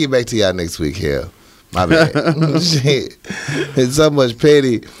 well, I'll get back to y'all next week here. My bad. Shit. It's so much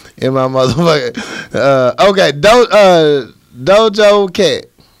petty in my motherfucker. Okay, Doja Cat.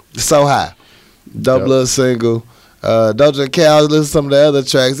 So High. Dope little single. Doja Cat, I was listening to some of the other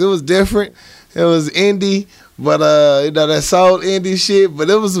tracks. It was different. It was indie, but you know, that soul indie shit, but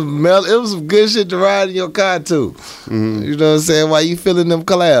it was some good shit to ride in your car too. Mm-hmm. You know what I'm saying? While you feeling them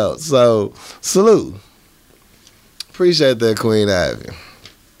clouds. So, salute. Appreciate that, Queen Ivy. All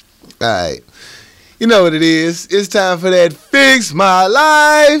right. You know what it is. It's time for that Fix My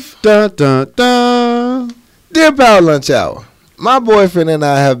Life. Dun, dun, dun. Dear Power Lunch Hour, my boyfriend and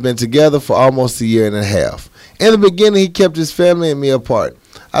I have been together for almost a year and a half, In the beginning, he kept his family and me apart.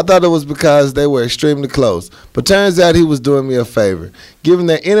 I thought it was because they were extremely close, but turns out he was doing me a favor, giving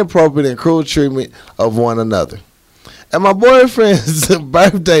their inappropriate and cruel treatment of one another. At my boyfriend's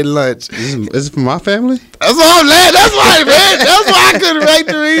birthday lunch. Is it from my family? That's what I'm saying. That's why, man. That's why I couldn't wait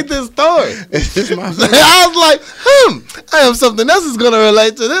to read this story. Is this my family? I was like, I have something else that's going to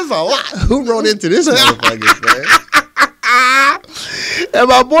relate to this a lot. Who wrote into this motherfucker, man? At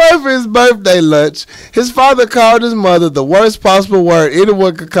my boyfriend's birthday lunch, his father called his mother the worst possible word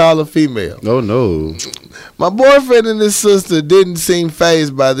anyone could call a female. Oh, no. My boyfriend and his sister didn't seem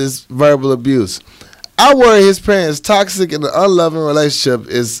fazed by this verbal abuse. I worry his parents' toxic and unloving relationship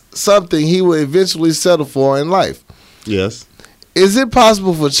is something he will eventually settle for in life. Yes. Is it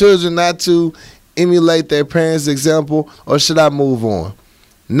possible for children not to emulate their parents' example, or should I move on?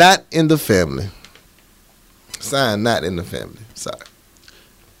 Not in the family. Sign, not in the family. Sorry.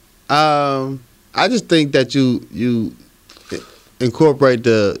 I just think that you incorporate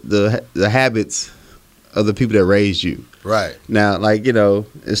the habits of the people that raised you. Right. Now, like, you know,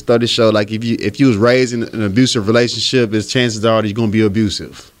 studies show, like, if you was raised in an abusive relationship, it's chances are that you're gonna be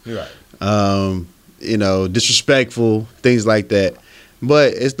abusive. Right. You know, disrespectful, things like that.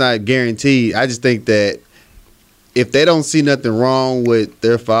 But it's not guaranteed. I just think that if they don't see nothing wrong with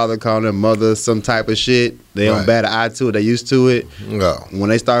their father calling their mother some type of shit, they don't bat an eye to it. They used to it. No. When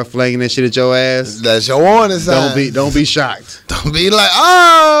they start flinging that shit at your ass, that's your warning sign. Don't be shocked. Don't be like,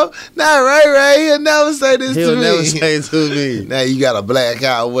 oh, not Ray. He'll never say this to me. He'll never say it to me. Now you got a black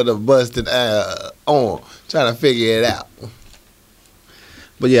out with a busted arm, trying to figure it out.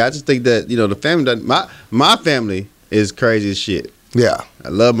 But yeah, I just think that, you know, the family, my family is crazy as shit. Yeah. I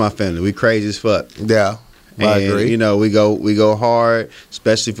love my family. We crazy as fuck. Yeah. I agree. You know, we go hard,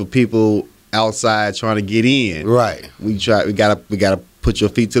 especially for people outside trying to get in. Right. We gotta put your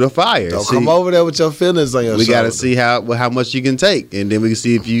feet to the fire. Don't come over there with your feelings on your shoulder. We gotta see how much you can take, and then we can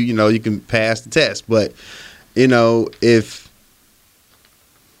see if you can pass the test. But you know, if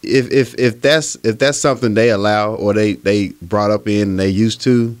that's something they allow or they brought up in and they used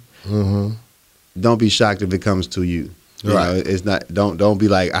to, don't be shocked if it comes to you. You know, it's not. Don't be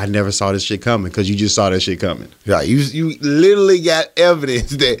like, I never saw this shit coming, because you just saw that shit coming. Right. You literally got evidence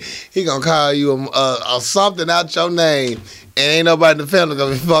that he gonna call you something out your name, and ain't nobody in the family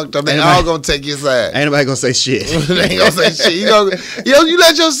gonna be fucked up. They all gonna take your side. Ain't nobody gonna say shit. They ain't gonna say shit. You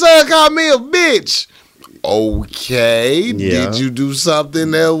let your son call me a bitch. Okay. Yeah. Did you do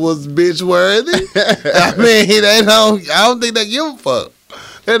something that was bitch worthy? I mean, I don't think they give a fuck.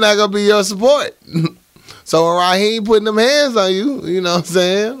 They're not gonna be your support. So when Raheem putting them hands on you, you know what I'm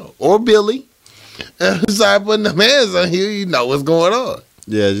saying? Or Billy, start putting them hands on you, you know what's going on.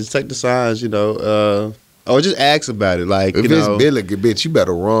 Yeah, just take the signs, you know, or just ask about it. Like, if it's Billy, bitch, you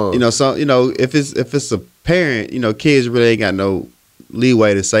better run. You know, so you know, if it's a parent, you know, kids really ain't got no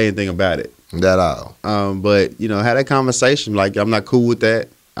leeway to say anything about it. That all. But you know, have that conversation. Like, I'm not cool with that.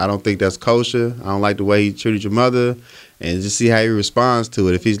 I don't think that's kosher. I don't like the way he treated your mother, and just see how he responds to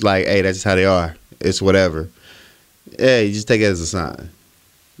it. If he's like, hey, that's just how they are. It's whatever. Yeah, you just take it as a sign.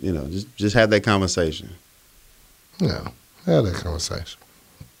 You know, just have that conversation. Yeah, have that conversation.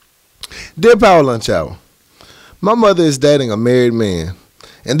 Dear Power Lunch Hour, my mother is dating a married man,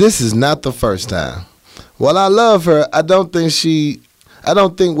 and this is not the first time. While I love her, I don't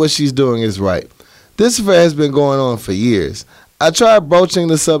think what she's doing is right. This affair has been going on for years. I tried broaching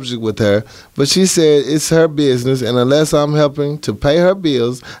the subject with her, but she said it's her business, and unless I'm helping to pay her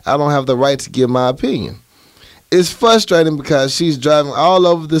bills, I don't have the right to give my opinion. It's frustrating because she's driving all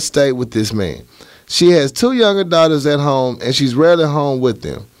over the state with this man. She has 2 younger daughters at home, and she's rarely home with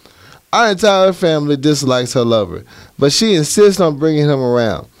them. Our entire family dislikes her lover, but she insists on bringing him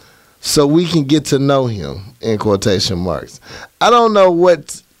around so we can get to know him, in quotation marks. I don't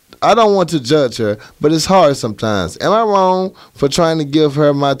want to judge her, but it's hard sometimes. Am I wrong for trying to give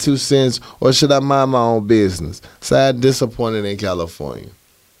her my 2 cents, or should I mind my own business? Sad, disappointed in California.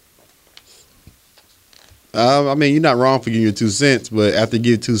 I mean, you're not wrong for giving your 2 cents, but after you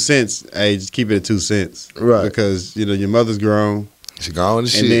give 2 cents, hey, just keep it at 2 cents. Right. Because, you know, your mother's grown. She gone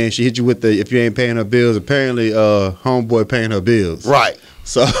as shit. And then she hit you with if you ain't paying her bills, apparently homeboy paying her bills. Right.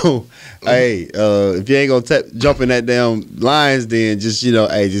 So, hey, if you ain't gonna jump in that damn lines, then just, you know,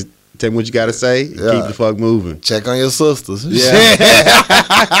 hey, just tell me what you gotta say. Yeah. Keep the fuck moving. Check on your sisters. Yeah.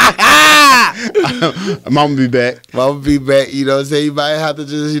 Mama be back. Mama be back. You know what I'm saying? You might have to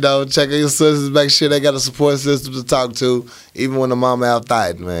just, you know, check on your sisters, make sure they got a support system to talk to, even when the mama out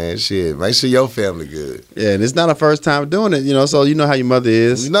fighting, man. Shit. Make sure your family good. Yeah, and it's not the first time doing it, you know, so you know how your mother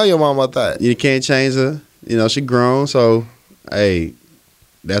is. You know your mama out fighting. You can't change her. You know, she grown, so, hey,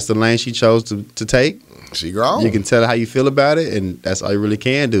 that's the lane she chose to take. She grown. You can tell her how you feel about it, and that's all you really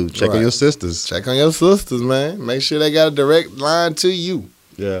can do. Check on Right. your sisters. Check on your sisters, man. Make sure they got a direct line to you.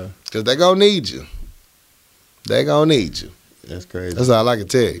 Yeah, Because they going to need you. They going to need you. that's crazy. That's all I can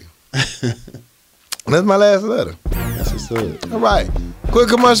tell you. That's my last letter. That's what's up. All right. Quick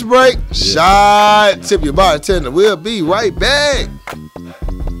commercial break. Shot. Tip your bartender. We'll be right back.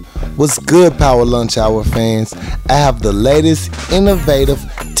 What's good, Power Lunch Hour fans? I have the latest innovative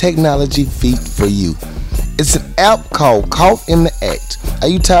technology feat for you. It's an app called Caught in the Act. Are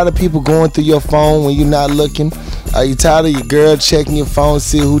you tired of people going through your phone when you're not looking? Are you tired of your girl checking your phone to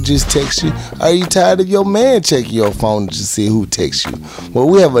see who just texts you? Are you tired of your man checking your phone to see who texts you? Well,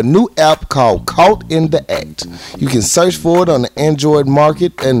 we have a new app called Caught in the Act. You can search for it on the Android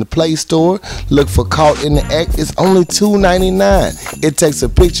market and the Play Store. Look for Caught in the Act. It's only $2.99. It takes a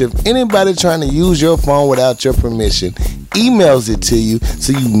picture of anybody trying to use your phone without your permission, emails it to you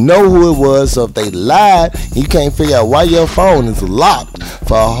so you know who it was. So if they lied and you can't figure out why your phone is locked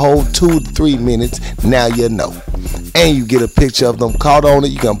for a whole 2 to 3 minutes, now you know. And you get a picture of them caught on it.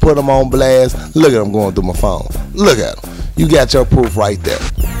 You can put them on blast. Look at them going through my phone. Look at them. You got your proof right there.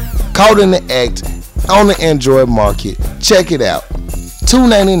 Caught in the Act on the Android market. Check it out.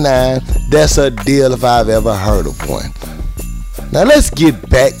 $2.99. That's a deal if I've ever heard of one. Now let's get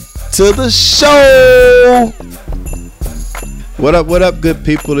back to the show. What up, good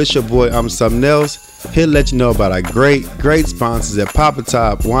people? It's your boy, I'm something else. Here to let you know about our great sponsors at Papa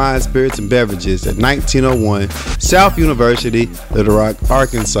Top Wine, Spirits, and Beverages at 1901 South University, Little Rock,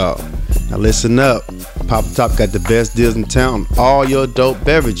 Arkansas. Now listen up. Papa Top got the best deals in town on all your dope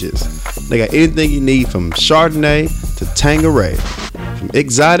beverages. They got anything you need from Chardonnay to Tanqueray, from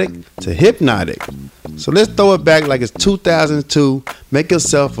exotic to hypnotic. So let's throw it back like it's 2002, make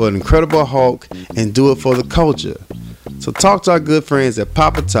yourself an incredible Hulk, and do it for the culture. So talk to our good friends at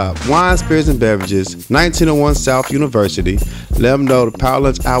Papa Top Wine, Spirits, and Beverages, 1901 South University. Let them know the Power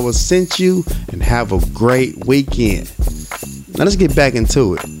Lunch Hour sent you, and have a great weekend. Now let's get back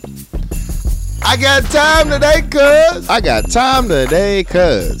into it. I got time today, cuz. I got time today,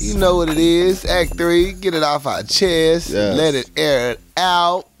 cuz. You know what it is. Act 3, get it off our chest. Yes. Let it air it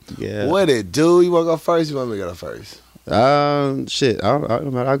out. Yeah. What it do? You want to go first? You want me to go first? Shit.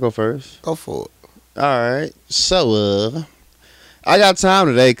 I'll go first. Go for it. All right. So, I got time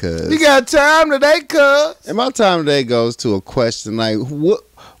today, cuz. You got time today, cuz. And my time today goes to a question like,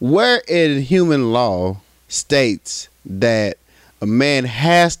 where in human law states that a man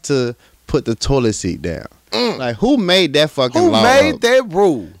has to put the toilet seat down? Like, who made that fucking law? Who made up? that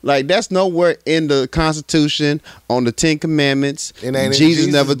rule? Like, that's nowhere in the Constitution, on the 10 Commandments. It ain't in Jesus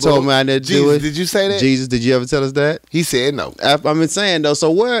never book. told me I didn't do it. Did you say that? Jesus, did you ever tell us that? He said no. I've been saying, though,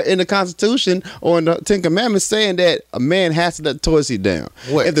 so where in the Constitution or in the 10 Commandments saying that a man has to let the toilet seat down?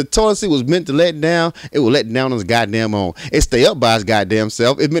 Where? If the toilet seat was meant to let down, it will let down on its goddamn own. It stay up by its goddamn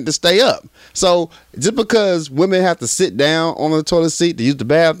self. It's meant to stay up. So just because women have to sit down on the toilet seat to use the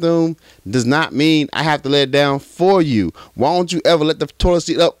bathroom does not mean I have to let it down for you. Why don't you ever let the toilet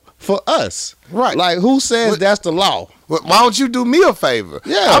seat up for us? Right. Like, who says that's the law? Well, why don't you do me a favor?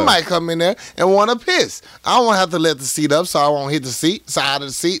 Yeah. I might come in there and want to piss. I don't want to have to let the seat up so I won't hit the side of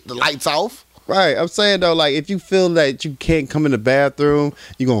the seat, the lights off. Right. I'm saying, though, like, if you feel that you can't come in the bathroom,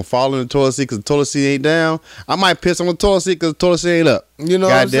 you're going to fall in the toilet seat because the toilet seat ain't down, I might piss on the toilet seat because the toilet seat ain't up. You know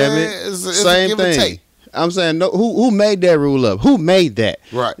God what I'm damn saying? it. It's a Same give and thing. take. I'm saying, no, who made that rule up? Who made that?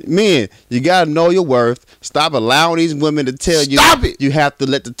 Right. Men, you got to know your worth. Stop allowing these women to tell you Stop it. you have to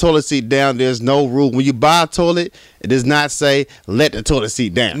let the toilet seat down. There's no rule. When you buy a toilet, it does not say let the toilet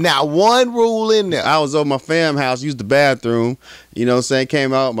seat down. Now, one rule in there. I was over my fam house, used the bathroom, you know what I'm saying,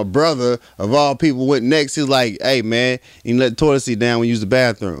 came out, my brother, of all people, went next. He was like, hey, man, you can let the toilet seat down when you use the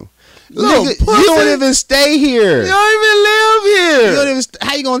bathroom. Little Nigga, pussy. you don't even stay here. You don't even live here. You don't even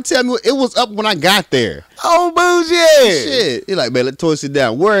how you gonna tell me it was up when I got there? Oh, bougie. Shit. You're like, man, let the toilet seat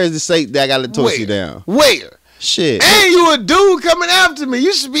down. Where is the state that I gotta let the toilet seat down? Where? Shit. And you a dude coming after me.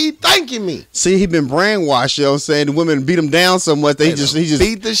 You should be thanking me. See, he been brainwashed, you know what I'm saying? The women beat him down so much that he just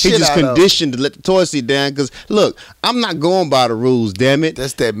beat the shit he just out of him. conditioned to let the toilet seat down. Cause look, I'm not going by the rules, damn it.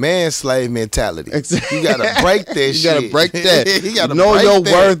 That's that man slave mentality. Exactly. You gotta break that shit. You gotta break that. You gotta know break your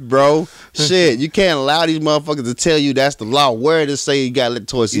that. worth, bro. Shit, you can't allow these motherfuckers to tell you that's the law. Where does it say you gotta let the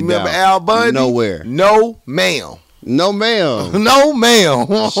toilet seat You down? remember Al Bundy? Nowhere. No, ma'am. No, ma'am. No, ma'am.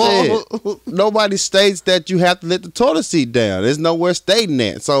 Shit. Nobody states that you have to let the toilet seat down. There's nowhere stating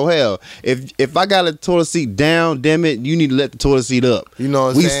that. So hell, if I got to let the toilet seat down, damn it, you need to let the toilet seat up. You know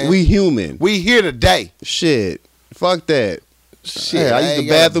what I'm saying? We human. We here today. Shit. Fuck that. Shit, Hey, I I use ain't the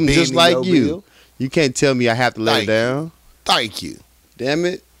gotta bathroom bend just me like no you. bill. You can't tell me I have to let Thank it down. Thank you. Damn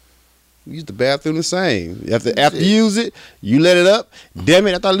it. Use the bathroom the same. After you use it, you let it up. Damn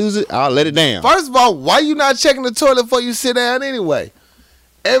it, after I lose it, I'll let it down. First of all, why you not checking the toilet before you sit down anyway?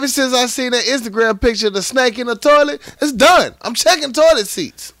 Ever since I seen that Instagram picture of the snake in the toilet, it's done. I'm checking toilet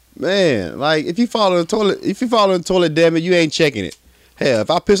seats. Man, like if you fall in the toilet, damn it, you ain't checking it. Hell,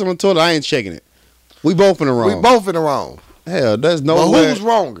 if I piss on the toilet, I ain't checking it. We both in the wrong. We both in the wrong. Hell, there's no But way. who's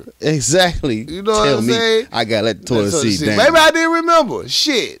wronger? Exactly. You know Tell what I'm me, saying? I gotta let the toilet seat down. Maybe I didn't remember.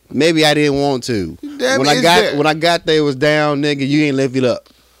 Shit. Maybe I didn't want to. Damn, when I got there, it was down, nigga. You ain't lift it up.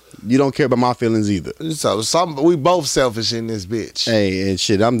 You don't care about my feelings either. So we both selfish in this bitch. Hey, and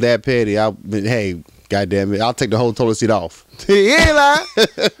shit, I'm that petty. Hey, goddamn it, I'll take the whole toilet seat off. He ain't lying.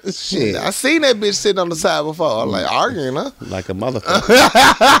 Shit, I seen that bitch sitting on the side before. I'm like arguing, huh? like a motherfucker.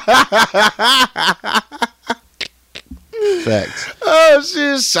 Facts. Oh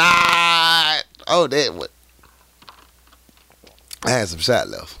shit, shot. Oh, that what? I had some shot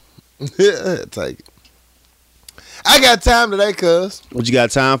left. Take it. I got time today, cuz. What you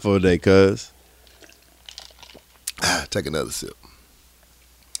got time for today, cuz? Take another sip.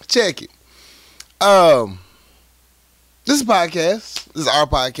 Check it. This is a podcast. This is our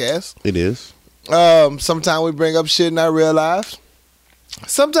podcast. It is. Sometimes we bring up shit in our real lives.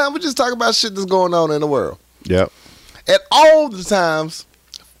 Sometimes we just talk about shit that's going on in the world. Yep. At all the times,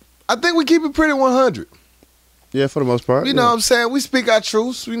 I think we keep it pretty 100. Yeah, for the most part. You know what I'm saying? We speak our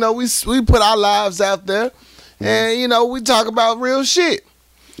truths. You know, we put our lives out there. And, you know, we talk about real shit.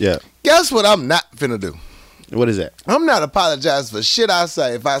 Yeah. Guess what I'm not finna do? What is that? I'm not apologizing for shit I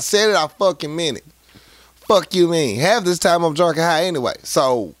say. If I said it, I fucking meant it. Fuck you mean. Half this time I'm drunk and high anyway.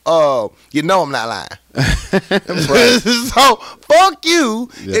 So, you know I'm not lying. So, fuck you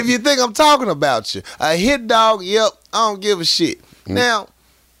if you think I'm talking about you. A hit dog, yep, I don't give a shit. Now,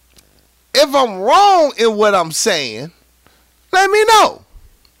 if I'm wrong in what I'm saying, let me know.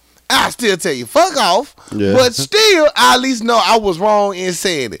 I still tell you, fuck off. Yeah. But still, I at least know I was wrong in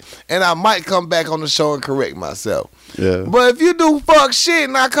saying it. And I might come back on the show and correct myself. Yeah. But if you do fuck shit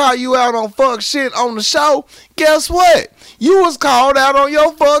and I call you out on fuck shit on the show, guess what? You was called out on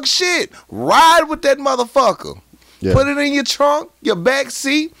your fuck shit. Ride with that motherfucker. Yeah. Put it in your trunk, your back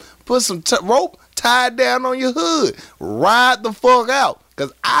seat, put some rope tied down on your hood. Ride the fuck out.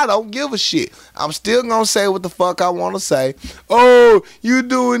 Because I don't give a shit. I'm still going to say what the fuck I want to say. Oh, you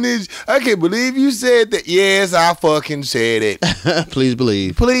doing this. I can't believe you said that. Yes, I fucking said it. Please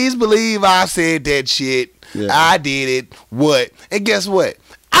believe. Please believe I said that shit. Yeah. I did it. What? And guess what?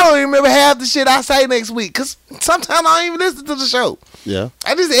 I don't even remember half the shit I say next week. Because sometimes I don't even listen to the show. Yeah.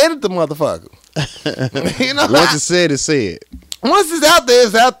 I just edit the motherfucker. You know? Once it's said, it's said. Once it's out there,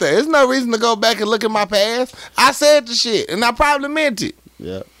 it's out there. There's no reason to go back and look at my past. I said the shit, and I probably meant it.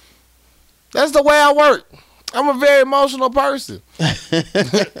 Yeah. That's the way I work. I'm a very emotional person.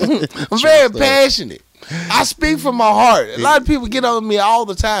 I'm very passionate. I speak from my heart. A lot of people get on me all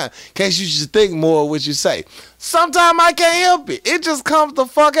the time in case you should think more of what you say. Sometimes I can't help it. It just comes the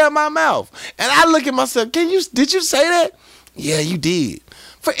fuck out of my mouth. And I look at myself, did you say that? Yeah, you did.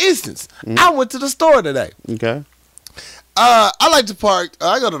 For instance, I went to the store today. Okay. I like to park.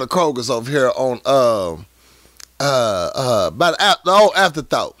 I go to the Kroger's over here on by the old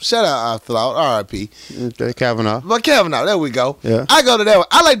Afterthought. Shout out Afterthought, R.I.P. Okay, Kavanaugh. But Kavanaugh, there we go. Yeah. I go to that one.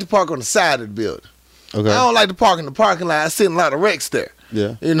 I like to park on the side of the building. Okay. I don't like to park in the parking lot. I see a lot of wrecks there.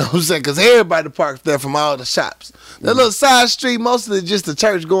 Yeah. You know what I'm saying? Because everybody parks there from all the shops. That little side street, most of it just the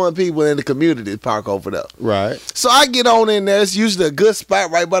church-going people in the community park over there. Right. So I get on in there. It's usually a good spot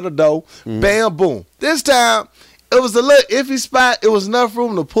right by the door. Bam, boom. This time, it was a little iffy spot. It was enough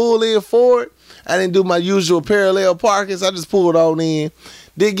room to pull in forward. I didn't do my usual parallel parking, so I just pulled on in.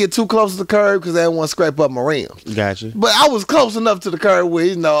 Didn't get too close to the curb because I didn't want to scrape up my rims. Gotcha. But I was close enough to the curb where,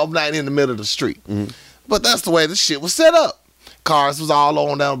 you know, I'm not in the middle of the street. But that's the way the shit was set up. Cars was all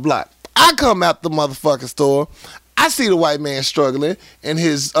on down the block. I come out the motherfucking store. I see the white man struggling in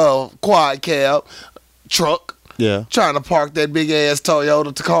his quad cab truck. Yeah. Trying to park that big ass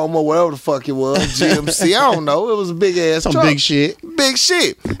Toyota Tacoma, whatever the fuck it was, GMC. I don't know. It was a big ass truck. Big shit. Big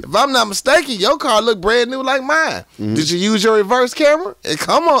shit. If I'm not mistaken, your car looked brand new like mine. Did you use your reverse camera? It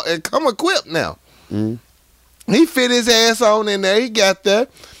come equipped now. He fit his ass on in there. He got there.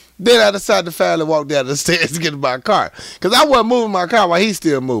 Then I decided to finally walk down the stairs to get in my car. Because I wasn't moving my car while he's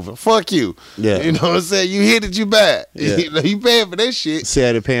still moving. Fuck you. Yeah. You know what I'm saying? You hit it, you bad. Yeah. You paying for that shit. See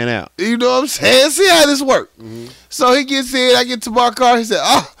how they pan out. You know what I'm saying? See how this work. So he gets in, I get to my car. He said,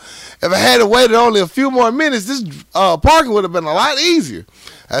 oh, if I had waited only a few more minutes, this parking would have been a lot easier.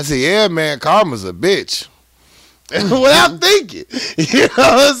 I said, yeah, man, karma's a bitch. without thinking. You know what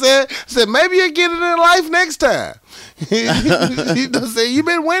I'm saying? I said, maybe you'll get it in life next time. You know what I'm saying? You've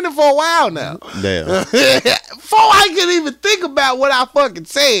been winning for a while now. Damn. Before I could even think about what I fucking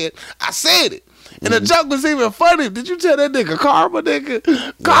said, I said it. And the joke was even funny. Did you tell that nigga karma, nigga?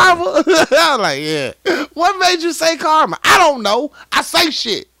 Karma? I was like, yeah. What made you say karma? I don't know. I say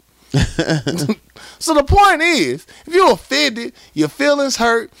shit. So the point is, if you're offended, your feelings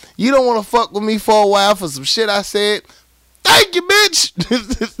hurt, you don't want to fuck with me for a while for some shit I said, thank you, bitch.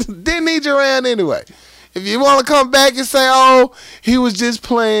 Didn't need you around anyway. If you want to come back and say, oh, he was just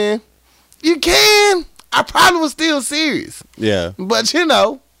playing, you can. I probably was still serious. Yeah. But, you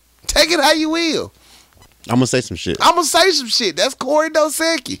know, take it how you will. I'm going to say some shit. I'm going to say some shit. That's Corey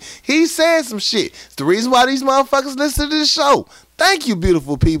Dosecki. He said some shit. It's the reason why these motherfuckers listen to this show. Thank you,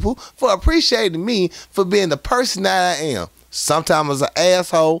 beautiful people, for appreciating me for being the person that I am. Sometimes I'm an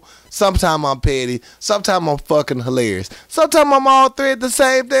asshole. Sometimes I'm petty. Sometimes I'm fucking hilarious. Sometimes I'm all three at the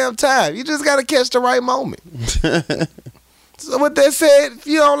same damn time. You just got to catch the right moment. So with that said, if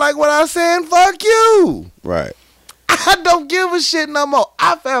you don't like what I'm saying, fuck you. Right. I don't give a shit no more.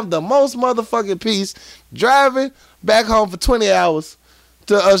 I found the most motherfucking peace driving back home for 20 hours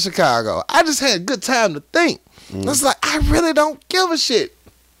to Chicago. I just had a good time to think. It's like, I really don't give a shit.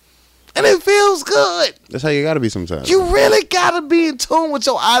 And it feels good. That's how you got to be sometimes. You really got to be in tune with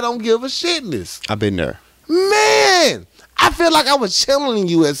your I don't give a shitness. I've been there. Man, I feel like I was channeling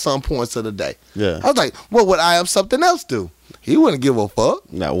you at some points of the day. Yeah. I was like, what would I have something else do? He wouldn't give a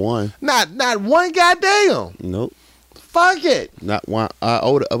fuck. Not one. Not one goddamn. Nope. Fuck it. Not one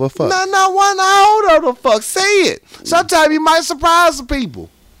iota of a fuck. Not one iota of a fuck. Say it. Sometimes you might surprise the people.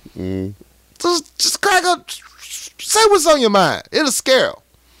 Just crack up. Say what's on your mind. It'll scare them.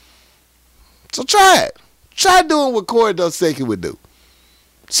 So try it. Try doing what Corey Dosecki would do.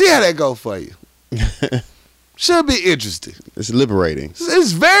 See how that go for you. Should be interesting. It's liberating.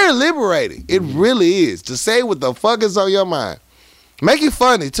 It's very liberating. It really is. To say what the fuck is on your mind. Make it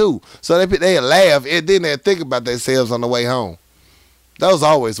funny, too. So they laugh and then they think about themselves on the way home. Those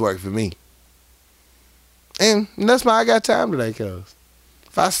always work for me. And that's why I got time today, cuz.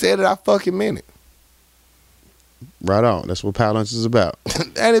 If I said it, I fucking meant it. Right on. That's what Power Lunch is about.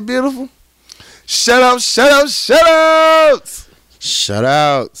 Ain't it beautiful? Shut up, shut up, shut outs! Shout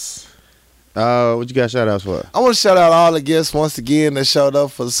outs. What you got shout outs for? I want to shout out all the guests once again that showed up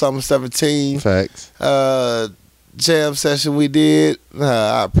for the Summer 17 Facts. jam session we did.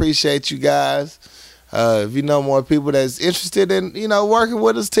 I appreciate you guys. If you know more people that's interested in, working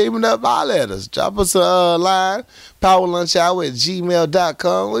with us, teaming up, holler at us. Drop us a line,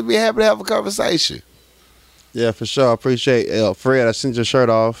 powerlunchhour@gmail.com. We'd be happy to have a conversation. Yeah, for sure. I appreciate Fred. I sent your shirt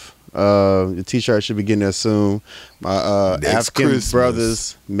off. Your t-shirt should be getting there soon. My African Christmas.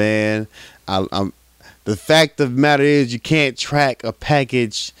 brothers, man. I'm the fact of the matter is you can't track a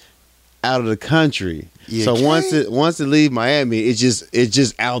package out of the country. You so can't. once it leave Miami, it's just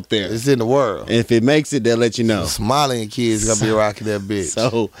out there. It's in the world. And if it makes it, they'll let you know. The Smiling kids gonna be rocking that bitch.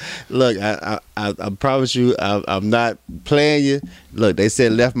 So, look, I promise you, I'm not playing you. Look, they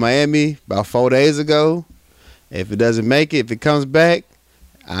said left Miami about 4 days ago. If it doesn't make it, if it comes back,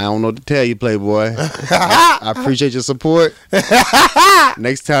 I don't know what to tell you, Playboy. I appreciate your support.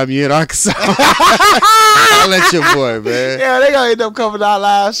 Next time you're in Arkansas, I'll let your boy, man. Yeah, they gonna end up coming to our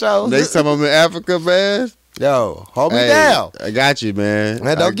live show. Next time I'm in Africa, man. Yo, hold me Hey, down. I got you, man.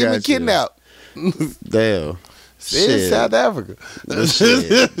 Man, don't get me got you. kidnapped. Damn. It's South Africa.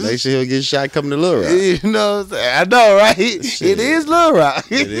 Shit. Make sure he'll get shot coming to Little Rock. You know what I'm saying? I know, right? Shit. It is Lil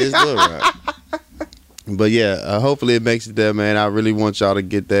Rock. It is Little Rock. But yeah, hopefully it makes it there, man. I really want y'all to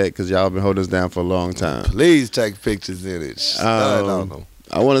get that because y'all been holding us down for a long time. Please take pictures in it. Stun on them.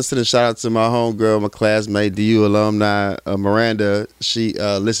 I want to send a shout out to my homegirl, my classmate, DU alumni, Miranda. She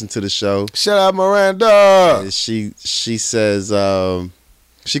listened to the show. Shout out Miranda. And she says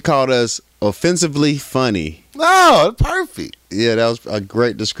she called us offensively funny. Oh, perfect. Yeah, that was a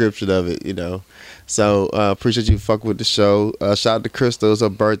great description of it, So appreciate you fucking with the show. Shout out to Crystal. It was her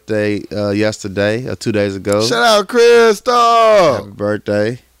birthday yesterday or 2 days ago. Shout out Crystal. Happy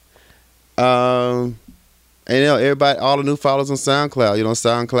birthday. And everybody, all the new followers on SoundCloud.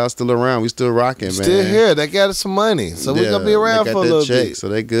 SoundCloud's still around. We still rocking, man. Still here. They got us some money. So we're going to be around for a little bit. So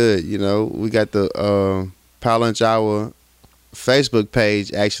they good. We got the Power Lunch Hour Facebook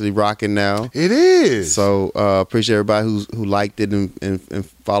page actually rocking now. It is. So appreciate everybody who liked it and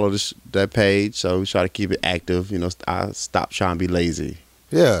followed that page. So we try to keep it active. I stop trying to be lazy.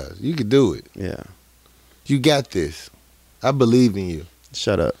 Yeah, you can do it. Yeah. You got this. I believe in you.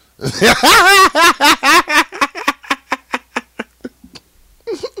 Shut up.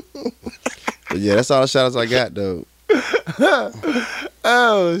 But yeah, that's all the shout outs I got though.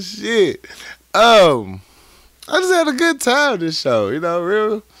 Oh shit. I just had a good time this show. You know,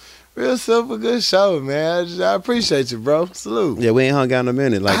 real simple, good show, man. I appreciate you, bro. Salute. Yeah, we ain't hung out in a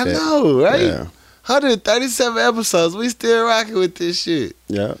minute like that. I know, right? Yeah. 137 episodes. We still rocking with this shit.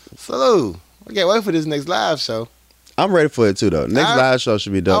 Yeah. Salute. I can't wait for this next live show. I'm ready for it too, though. Next live show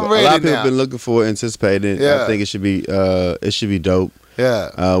should be dope. I'm ready a lot of people now. been looking for it, anticipating. Yeah. I think it should be dope.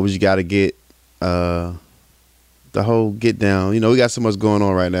 Yeah. We just got to get the whole get down. You know, we got so much going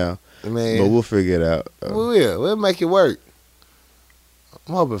on right now, Man. but we'll figure it out. We'll make it work.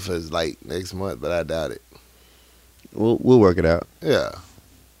 I'm hoping for like next month, but I doubt it. We'll work it out. Yeah.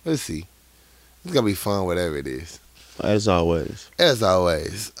 Let's see. It's gonna be fun, whatever it is. As always. As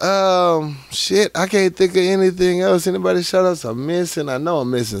always. Shit, I can't think of anything else. Anybody shout outs I'm missing? I know I'm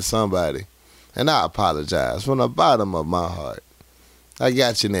missing somebody. And I apologize from the bottom of my heart. I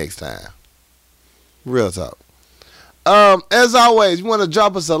got you next time. Real talk. As always, you want to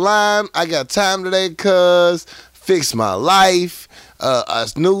drop us a line? I got time today, cuz. Fix my life. A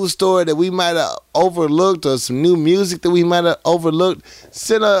news story that we might have overlooked or some new music that we might have overlooked,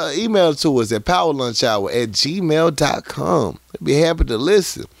 send an email to us at powerlunchhour@gmail.com. I'd be happy to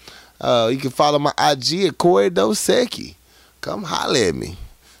listen. You can follow my IG at Corey Dosecki. Come holler at me.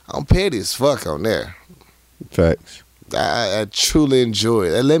 I'm petty as fuck on there. Facts. I truly enjoy it.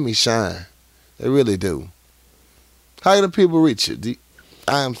 They let me shine. They really do. How can the people reach you?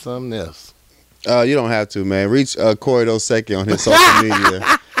 I am something else. You don't have to, man. Reach Corey Dosecki on his social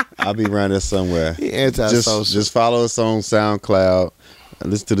media. I'll be around there somewhere. He anti-social. Just follow us on SoundCloud.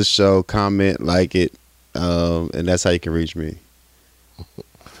 Listen to the show. Comment, like it, and that's how you can reach me. I'm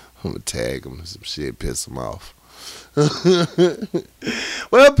gonna tag him some shit, piss him off.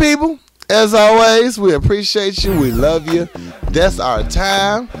 Well, people, as always, we appreciate you. We love you. That's our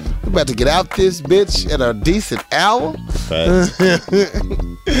time. We about to get out this bitch at a decent hour.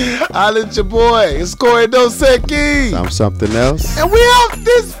 Holla at your boy. It's Corey Dosecki. I'm something else. And we out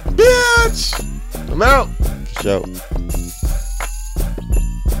this bitch. I'm out. Show.